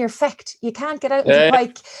 and then you're fecked. You can't get out on the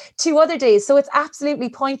bike 2 other days. So it's absolutely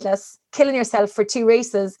pointless killing yourself for 2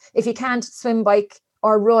 races if you can't swim, bike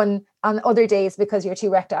or run on other days because you're too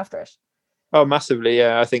wrecked after it. Oh, massively.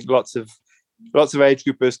 Yeah. I think lots of age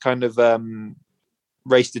groupers kind of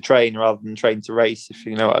race to train rather than train to race, if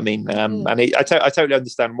you know what I mean. And I totally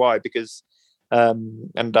understand why, because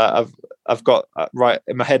and I've got right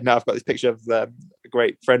in my head now, I've got this picture of a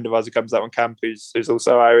great friend of ours who comes out on camp, who's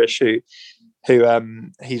also Irish, who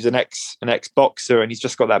he's an ex boxer, and he's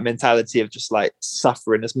just got that mentality of just like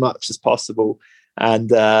suffering as much as possible.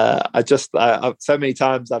 And I've so many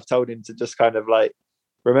times I've told him to just kind of like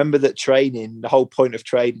remember that training, the whole point of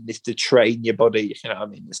training is to train your body. You know what I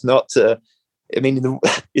mean? It's not to,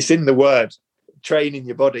 it's in the word, training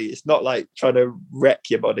your body. It's not like trying to wreck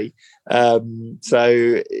your body. But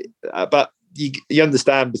you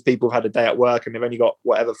understand, because people have had a day at work and they've only got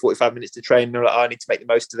 45 minutes to train, and they're like, I need to make the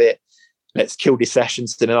most of it. Let's kill these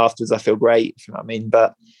sessions, and then afterwards I feel great. You know what I mean?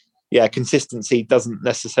 But yeah, consistency doesn't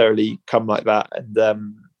necessarily come like that. And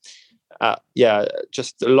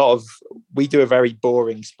just a lot of, we do a very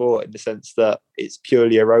boring sport in the sense that it's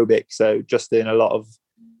purely aerobic. So just doing a lot of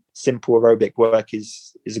simple aerobic work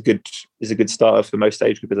is a good starter for most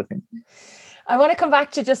age groupers, I think. I want to come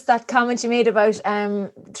back to just that comment you made about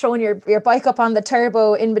throwing your bike up on the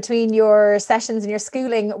turbo in between your sessions and your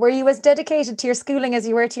schooling. Were you as dedicated to your schooling as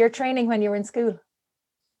you were to your training when you were in school?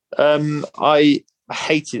 I've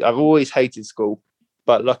always hated school,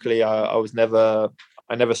 but luckily I never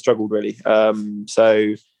struggled really.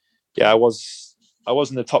 So yeah, I was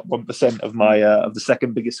in the top 1% of my of the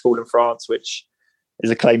second biggest school in France, which is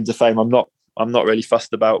a claim to fame I'm not really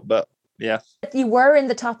fussed about, but yeah. You were in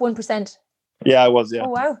the top 1%? Yeah, I was, yeah. Oh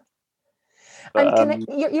wow. But, and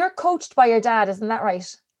you're coached by your dad, isn't that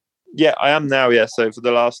right? Yeah, I am now, yeah. So for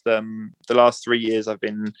the last 3 years I've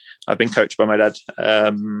been coached by my dad.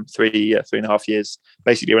 3.5 years.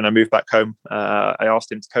 Basically when I moved back home, I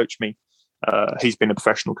asked him to coach me. He's been a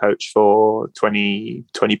professional coach for 20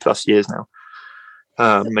 plus years now.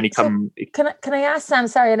 Can I ask, Sam,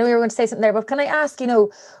 sorry, I know you were going to say something there, but can I ask,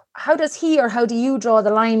 how does he or how do you draw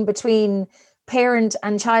the line between parent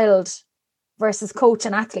and child versus coach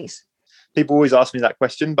and athlete? People always ask me that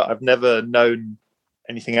question, but I've never known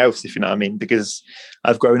anything else, if you know what I mean, because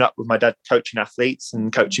I've grown up with my dad coaching athletes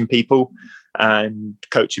and coaching people and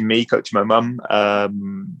coaching me, coaching my mum,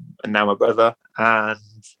 and now my brother. And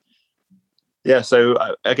yeah, so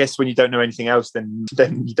I guess when you don't know anything else, then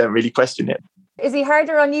you don't really question it. Is he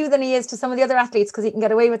harder on you than he is to some of the other athletes because he can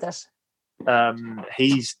get away with it?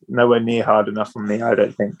 He's nowhere near hard enough on me, I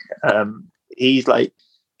don't think.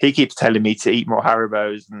 He keeps telling me to eat more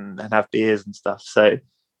Haribos and have beers and stuff. So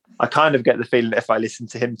I kind of get the feeling that if I listen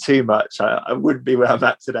to him too much, I wouldn't be where I'm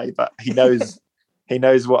at today. But he knows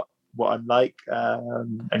what I'm like,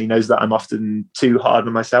 and he knows that I'm often too hard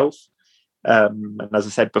on myself. And as I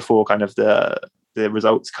said before, kind of the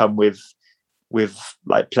results come with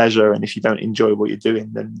like pleasure, and if you don't enjoy what you're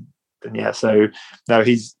doing, then yeah. So no,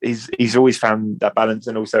 he's always found that balance,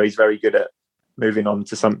 and also he's very good at moving on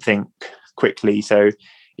to something quickly. So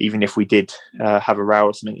even if we did have a row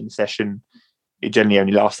or something in the session, it generally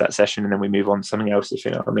only lasts that session, and then we move on to something else, if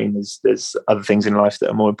you know what I mean. There's other things in life that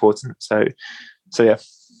are more important. So yeah.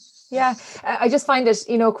 Yeah, I just find it,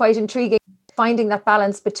 quite intriguing. finding that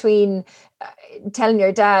balance between telling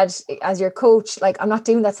your dad as your coach, like, I'm not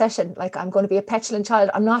doing that session, like, I'm going to be a petulant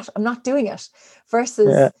child, I'm not doing it,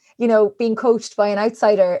 versus being coached by an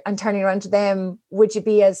outsider and turning around to them. Would you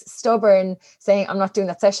be as stubborn saying, I'm not doing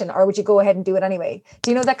that session, or would you go ahead and do it anyway?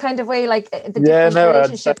 Do you know that kind of way, like the different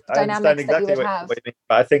relationship dynamics that you would have? What you mean.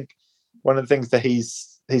 But I think one of the things that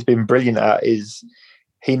he's been brilliant at is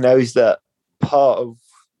he knows that part of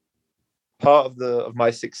my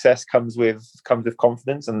success comes with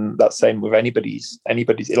confidence, and that's same with anybody's.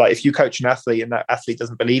 Like, if you coach an athlete and that athlete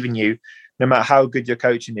doesn't believe in you, no matter how good your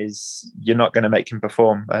coaching is, you're not going to make him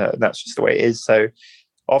perform. That's just the way it is. So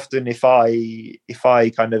often, if I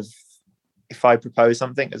propose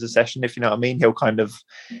something as a session, if you know what I mean, he'll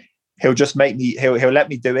just make me, he'll let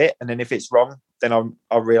me do it, and then if it's wrong, then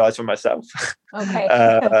I'll realize for myself. Okay.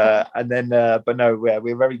 And then, but no,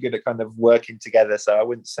 we're very good at kind of working together. So I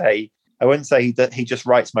wouldn't say he just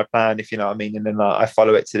writes my plan, if you know what I mean, and then I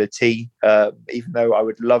follow it to the T. Even though I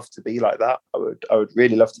would love to be like that, I would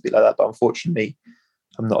really love to be like that, but unfortunately,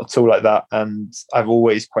 I'm not at all like that. And I've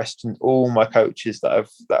always questioned all my coaches that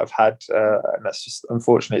I've had, and that's just,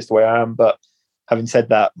 unfortunately, it's the way I am. But having said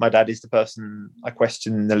that, my dad is the person I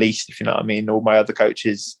question the least, if you know what I mean. All my other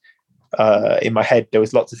coaches, in my head, there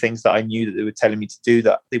was lots of things that I knew that they were telling me to do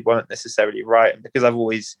that they weren't necessarily right. And because I've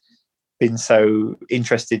always been so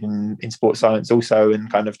interested in sports science also,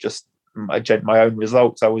 and kind of just my own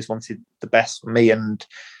results, I always wanted the best for me. And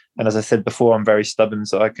as I said before, I'm very stubborn,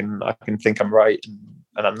 so I can think I'm right,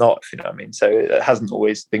 and I'm not, if you know what I mean. So it hasn't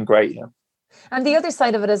always been great, you know. And the other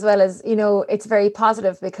side of it as well is, it's very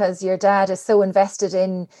positive because your dad is so invested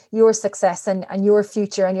in your success and your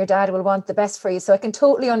future, and your dad will want the best for you. So I can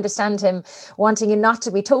totally understand him wanting you not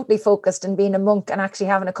to be totally focused and being a monk and actually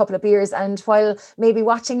having a couple of beers and while maybe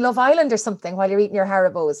watching Love Island or something while you're eating your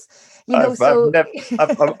Haribos.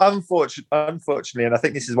 Unfortunately, and I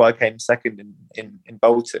think this is why I came second in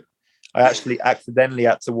Bolton. I actually accidentally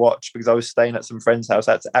had to watch, because I was staying at some friend's house,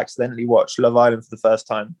 I had to accidentally watch Love Island for the first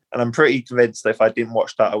time. And I'm pretty convinced that if I didn't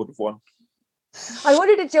watch that, I would have won. I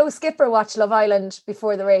wonder, did Joe Skipper watch Love Island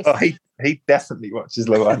before the race? Oh, he definitely watches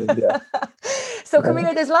Love Island, yeah. So,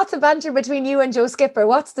 Camilla, there's lots of banter between you and Joe Skipper.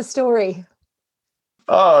 What's the story?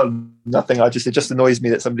 Oh, nothing. It just annoys me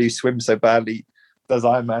that somebody who swims so badly does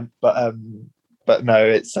Ironman. But no,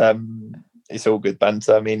 it's all good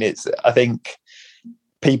banter. I mean, I think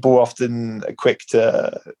people often are quick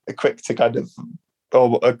to kind of,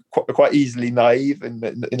 are quite easily naive in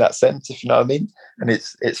that sense, if you know what I mean. And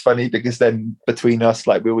it's funny because then between us,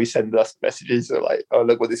 like, we always send us messages like, oh,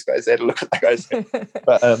 look what this guy said, look what that guy said.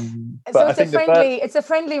 But so it's a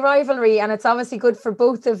friendly rivalry, and it's obviously good for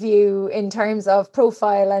both of you in terms of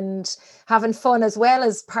profile and having fun, as well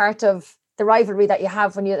as part of the rivalry that you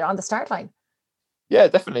have when you're on the start line. Yeah,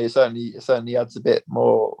 definitely. It certainly adds a bit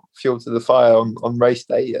more fuel to the fire on race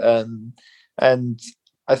day. And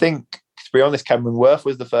I think, to be honest, Cameron Worth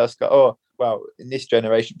was the first guy. Oh, well, in this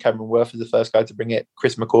generation, Cameron Worth was the first guy to bring it.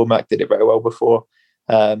 Chris McCormack did it very well before.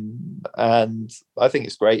 And I think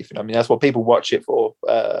it's great. I mean, that's what people watch it for.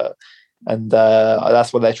 And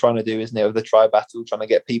that's what they're trying to do, isn't it? With the tri battle, trying to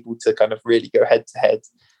get people to kind of really go head to head.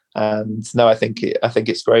 And no, I think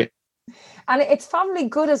it's great. And it's probably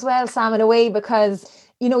good as well, Sam, in a way, because,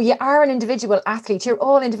 you are an individual athlete. You're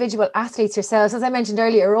all individual athletes yourselves. As I mentioned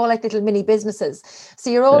earlier, you're all like little mini businesses. So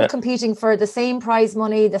you're all competing for the same prize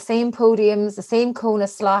money, the same podiums, the same Kona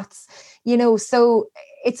slots, so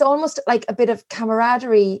it's almost like a bit of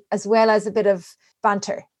camaraderie as well as a bit of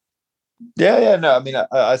banter. Yeah. No, I mean,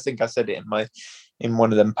 I think I said it in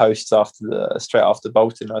one of them posts straight after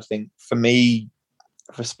Bolton. I think for me,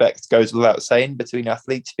 respect goes without saying between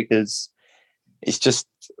athletes, because it's just,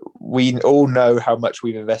 we all know how much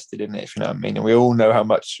we've invested in it, if you know what I mean, and we all know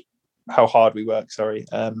how hard we work.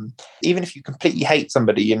 Even if you completely hate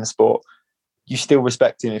somebody in the sport, you still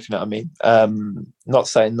respect him, if you know what I mean. Not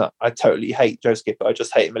saying that I totally hate Joe Skipper, I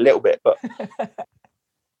just hate him a little bit, but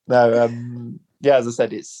no, as I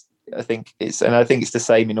said, I think it's the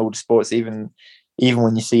same in all the sports. Even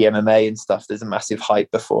when you see MMA and stuff, there's a massive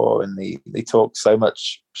hype before, and they talk so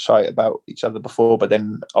much shite about each other before, but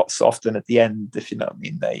then often at the end, if you know what I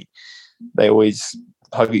mean, they always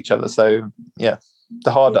hug each other. So yeah,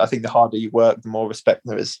 I think the harder you work, the more respect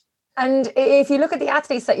there is. And if you look at the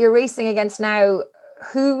athletes that you're racing against now,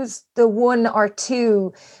 who's the one or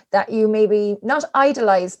two that you maybe not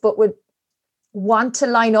idolize, but would want to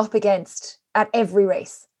line up against at every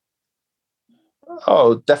race?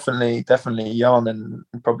 Oh, definitely Jan, and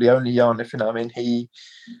probably only Jan, if you know what I mean. He,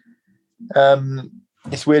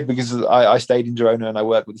 it's weird because I stayed in Girona and I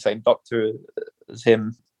worked with the same doctor as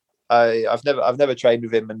him, I've never trained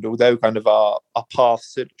with him, and although kind of our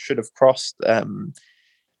paths should have crossed,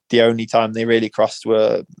 the only time they really crossed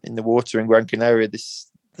were in the water in Gran Canaria the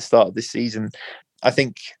start of this season. I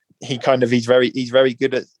think he's very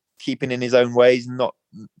good at keeping in his own ways, and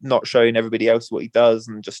not showing everybody else what he does,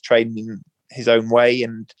 and just training his own way.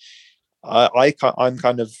 And I'm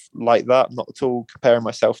kind of like that, not at all comparing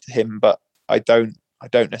myself to him, but I don't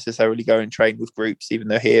necessarily go and train with groups, even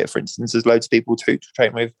though here, for instance, there's loads of people to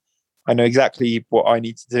train with. I know exactly what I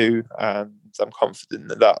need to do, and I'm confident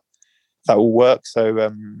that will work.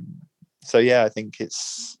 So yeah, I think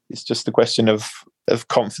it's just a question of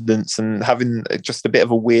confidence and having just a bit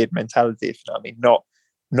of a weird mentality, if you know what I mean.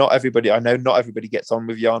 Not everybody, I know not everybody gets on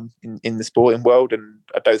with Jan in the sporting world, and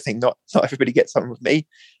I don't think not everybody gets on with me.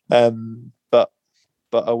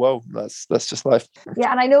 But oh well, that's just life.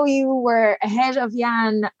 Yeah, and I know you were ahead of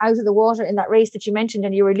Jan out of the water in that race that you mentioned,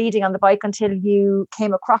 and you were leading on the bike until you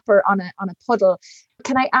came a cropper on a puddle.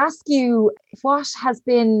 Can I ask you, what has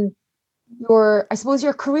been your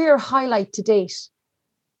career highlight to date?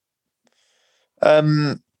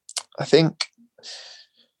 I think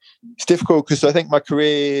it's difficult because I think my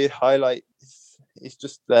career highlight is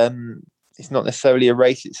just it's not necessarily a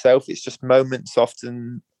race itself. It's just moments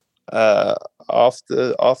often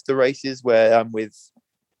after races where I'm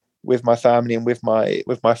with my family and with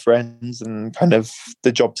my friends, and kind of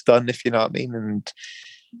the job's done, if you know what I mean. And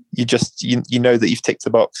you just you know that you've ticked the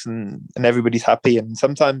box, and everybody's happy. And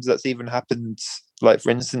sometimes that's even happened, like for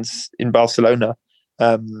instance in Barcelona.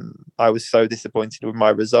 I was so disappointed with my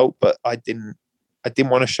result, but I didn't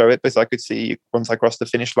want to show it, because I could see once I crossed the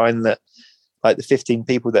finish line that like the 15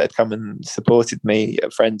 people that had come and supported me,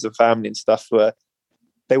 friends and family and stuff,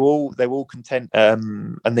 they were all content,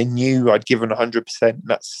 and they knew I'd given 100%.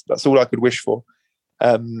 That's all I could wish for.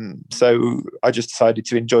 So I just decided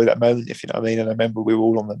to enjoy that moment, if you know what I mean. And I remember we were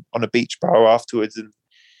all on a beach bar afterwards, and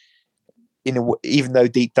even though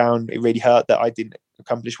deep down it really hurt that I didn't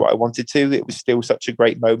accomplish what I wanted to, it was still such a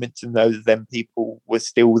great moment to know that them people were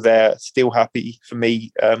still there, still happy for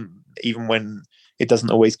me, even when it doesn't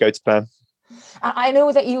always go to plan. I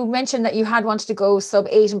know that you mentioned that you had wanted to go sub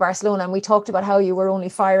 8 in Barcelona, and we talked about how you were only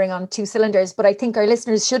firing on 2 cylinders, but I think our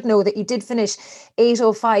listeners should know that you did finish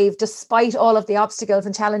 8:05 despite all of the obstacles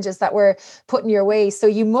and challenges that were put in your way. So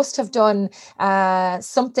you must have done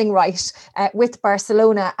something right with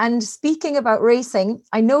Barcelona. And speaking about racing,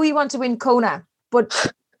 I know you want to win Kona,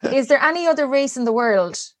 but is there any other race in the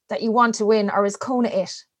world that you want to win, or is Kona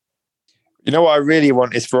it? You know what I really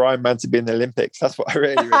want is for Ironman to be in the Olympics. That's what I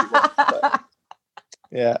really want. But,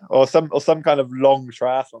 yeah, or some kind of long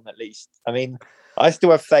triathlon at least. I mean, I still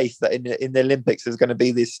have faith that in the Olympics there's going to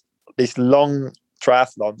be this long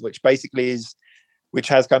triathlon, which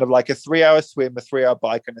has kind of like a 3-hour swim, a 3-hour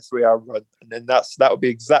bike, and a 3-hour run, and then that would be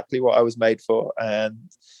exactly what I was made for. And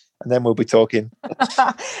then we'll be talking.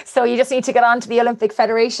 So you just need to get on to the Olympic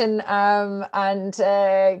Federation and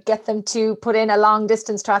get them to put in a long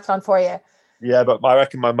distance triathlon for you. Yeah, but I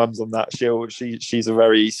reckon my mum's on that. She's a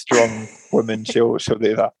very strong woman. She'll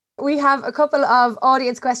do that. We have a couple of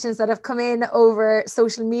audience questions that have come in over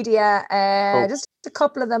social media. Just a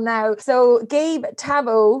couple of them now. So Gabe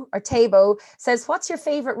Tabo says, "What's your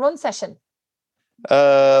favorite run session?"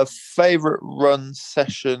 Favorite run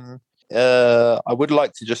session. I would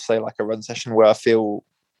like to just say like a run session where I feel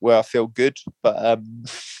good, but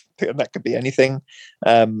that could be anything.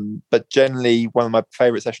 But generally, one of my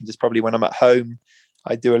favorite sessions is probably when I'm at home.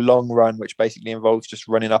 I do a long run, which basically involves just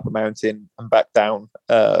running up a mountain and back down.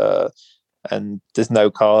 And there's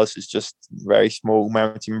no cars; it's just very small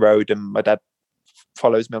mountain road. And my dad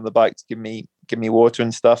follows me on the bike to give me water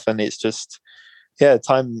and stuff. And it's just, yeah,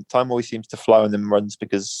 time always seems to fly on them runs,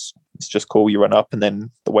 because it's just cool. You run up, and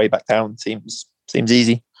then the way back down seems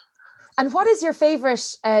easy. And what is your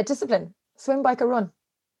favorite discipline? Swim, bike, or run?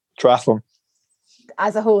 Triathlon.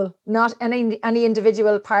 As a whole, not any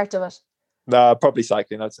individual part of it. Probably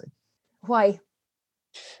cycling, I'd say. Why?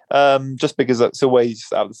 Just because it's always,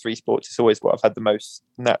 out of the 3 sports, it's always what I've had the most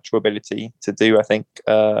natural ability to do, I think.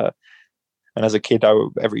 And as a kid, I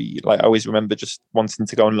always remember just wanting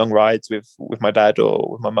to go on long rides with my dad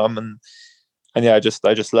or with my mum, and yeah, I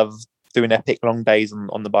just love doing epic long days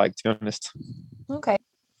on the bike, to be honest. Okay.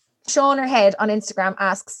 Sean Head on Instagram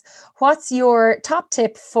asks, "What's your top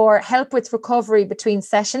tip for help with recovery between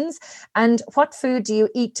sessions, and what food do you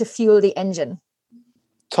eat to fuel the engine?"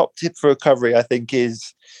 Top tip for recovery, I think,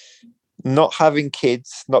 is not having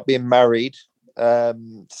kids, not being married,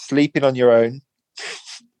 sleeping on your own.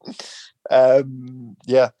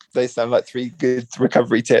 Yeah, they sound like 3 good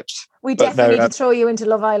recovery tips. We definitely need to throw you into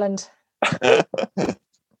Love Island.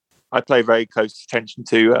 I pay very close attention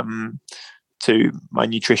to my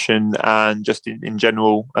nutrition and just in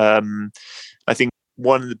general. I think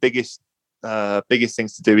one of the biggest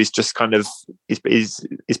things to do is just kind of is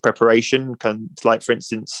preparation. Like, for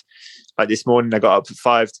instance, like this morning I got up at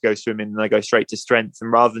 5 to go swimming, and I go straight to strength,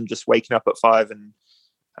 and rather than just waking up at 5 and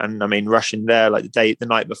I mean rushing there like the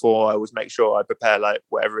night before, I always make sure I prepare like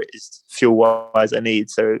whatever it is fuel wise I need.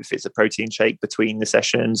 So if it's a protein shake between the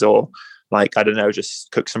sessions, or like, I don't know, just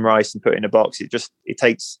cook some rice and put it in a box,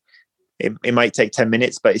 it might take 10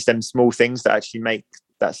 minutes, but it's them small things that actually make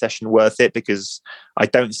that session worth it, because I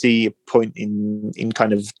don't see a point in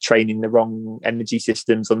kind of training the wrong energy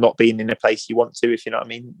systems or not being in a place you want to, if you know what I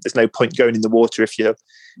mean. There's no point going in the water if you're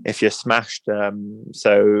smashed.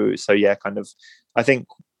 So yeah, kind of, I think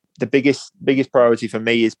the biggest priority for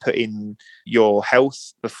me is putting your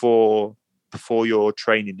health before your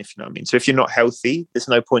training, if you know what I mean. So if you're not healthy, there's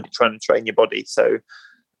no point in trying to train your body. So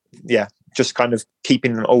yeah, just kind of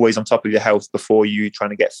keeping always on top of your health before you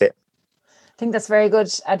trying to get fit. I think that's very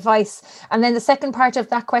good advice. And then the second part of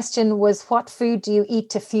that question was, what food do you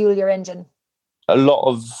eat to fuel your engine? A lot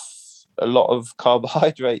of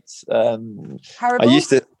carbohydrates. Haribo? I used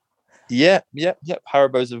to, yeah.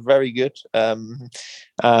 Haribos are very good.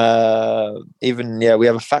 Even we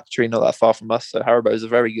have a factory not that far from us, so Haribos are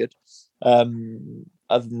very good. Other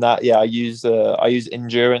than that, I use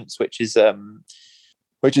Endurance, which is a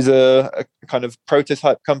kind of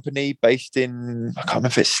prototype company based in, I can't remember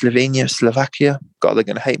if it's Slovenia, Slovakia. God, they're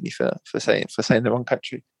going to hate me for saying the wrong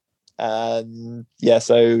country. And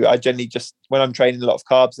so I generally just, when I'm training, a lot of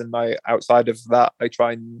carbs, and outside of that, I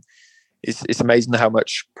try and it's amazing how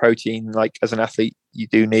much protein, like as an athlete, you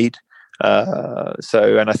do need.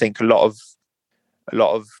 And I think a lot of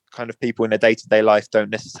kind of people in their day-to-day life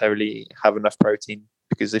don't necessarily have enough protein,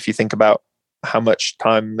 because if you think about how much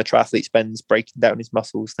time a triathlete spends breaking down his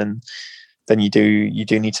muscles, then you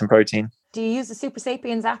do need some protein. Do you use the Super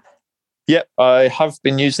Sapiens app? Yeah, I have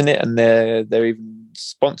been using it, and they're even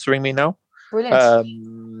sponsoring me now.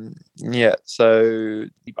 Brilliant. So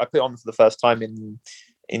I put it on for the first time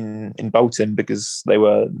in Bolton, because they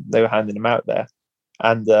were handing them out there,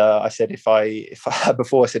 and I said if I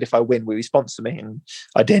win, will you sponsor me? And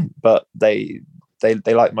I didn't, but they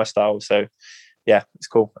like my style, so yeah, it's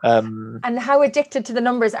cool. And how addicted to the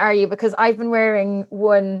numbers are you? Because I've been wearing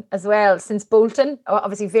one as well since Bolton,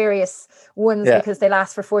 obviously various ones, because they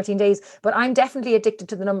last for 14 days, but I'm definitely addicted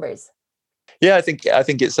to the numbers. Yeah, I think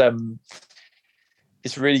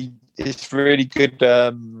it's really good.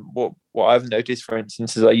 What I've noticed, for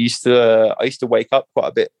instance, is I used to wake up quite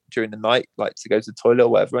a bit during the night, like to go to the toilet or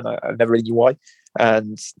whatever, and I never really knew why.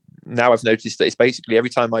 And now I've noticed that it's basically every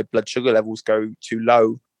time my blood sugar levels go too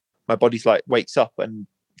low, my body's like wakes up and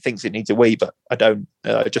thinks it needs a wee, but I don't.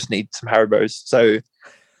 I just need some Haribos. So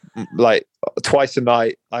like twice a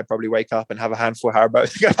night, I probably wake up and have a handful of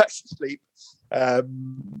Haribos and go back to sleep.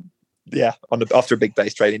 After a big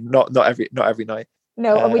day's training, not every night.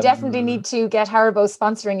 No, and we definitely need to get Haribo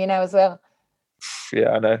sponsoring you now as well.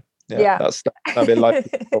 Yeah, I know. Yeah. That'd be a life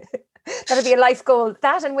goal. That'd be a life goal.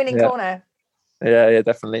 That and winning Kona. Yeah,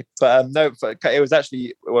 definitely. But it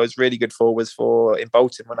was really good for in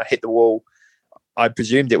Bolton when I hit the wall. I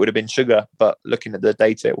presumed it would have been sugar, but looking at the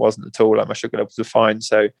data, it wasn't at all. Like, my sugar levels were fine.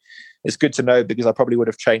 So it's good to know, because I probably would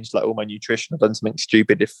have changed like all my nutrition or done something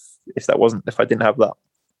stupid if I didn't have that.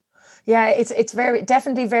 Yeah, it's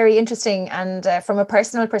definitely very interesting, and from a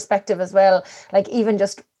personal perspective as well. Like, even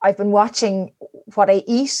just I've been watching what I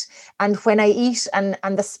eat and when I eat, and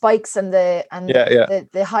the spikes and the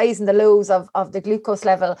highs and the lows of the glucose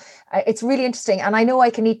level. It's really interesting, and I know I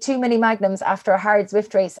can eat too many Magnums after a hard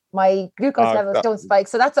Zwift race. My glucose levels don't spike,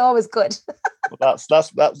 so that's always good. Well,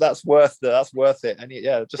 that's worth it, and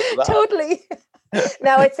just for that. Totally.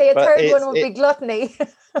 Now I'd say a third one would be gluttony.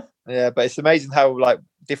 Yeah, but it's amazing how like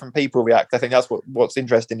different people react. I think that's what's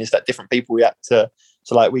interesting, is that different people react to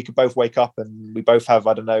like, we could both wake up and we both have,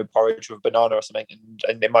 I don't know, porridge with banana or something,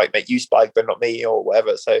 and it might make you spike but not me or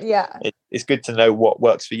whatever. So yeah, it's good to know what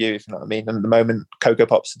works for you, if you know what I mean. And at the moment, Cocoa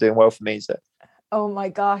Pops are doing well for me. So oh my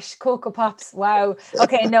gosh, Cocoa Pops, wow.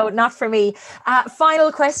 Okay, no, not for me.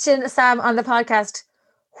 Final question, Sam, on the podcast: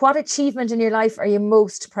 what achievement in your life are you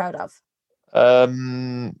most proud of?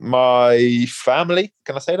 My family.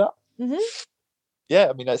 Can I say that? Mm-hmm. Yeah,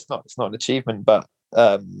 I mean, it's not an achievement, but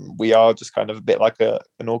we are just kind of a bit like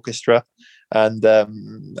an orchestra, and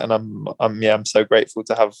I'm so grateful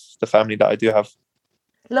to have the family that I do have.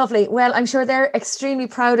 Lovely. Well, I'm sure they're extremely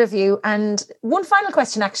proud of you. And one final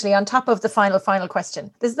question, actually, on top of the final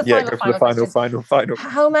question. This is the final question. Final.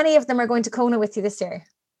 How many of them are going to Kona with you this year?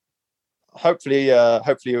 hopefully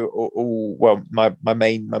all well, my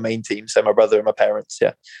main team, so my brother and my parents,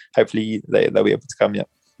 hopefully they'll be able to come.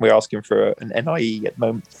 We're asking for an NIE at the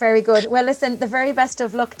moment. Very good. Well, listen, the very best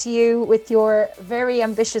of luck to you with your very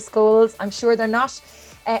ambitious goals. I'm sure they're not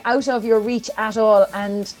out of your reach at all,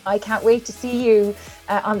 and I can't wait to see you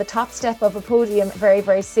on the top step of a podium very,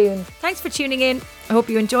 very soon. Thanks for tuning in. I hope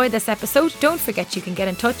you enjoyed this episode. Don't forget you can get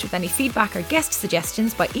in touch with any feedback or guest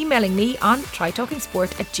suggestions by emailing me on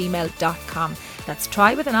trytalkingsport@gmail.com. That's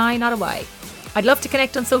try with an I, not a Y. I'd love to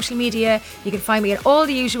connect on social media. You can find me at all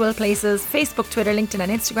the usual places: Facebook, Twitter, LinkedIn and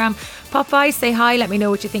Instagram. Pop by, say hi, let me know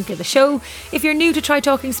what you think of the show. If you're new to Try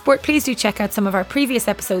Talking Sport, please do check out some of our previous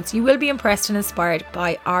episodes. You will be impressed and inspired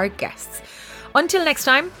by our guests. Until next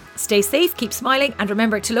time, stay safe, keep smiling, and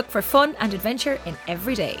remember to look for fun and adventure in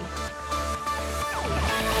every day.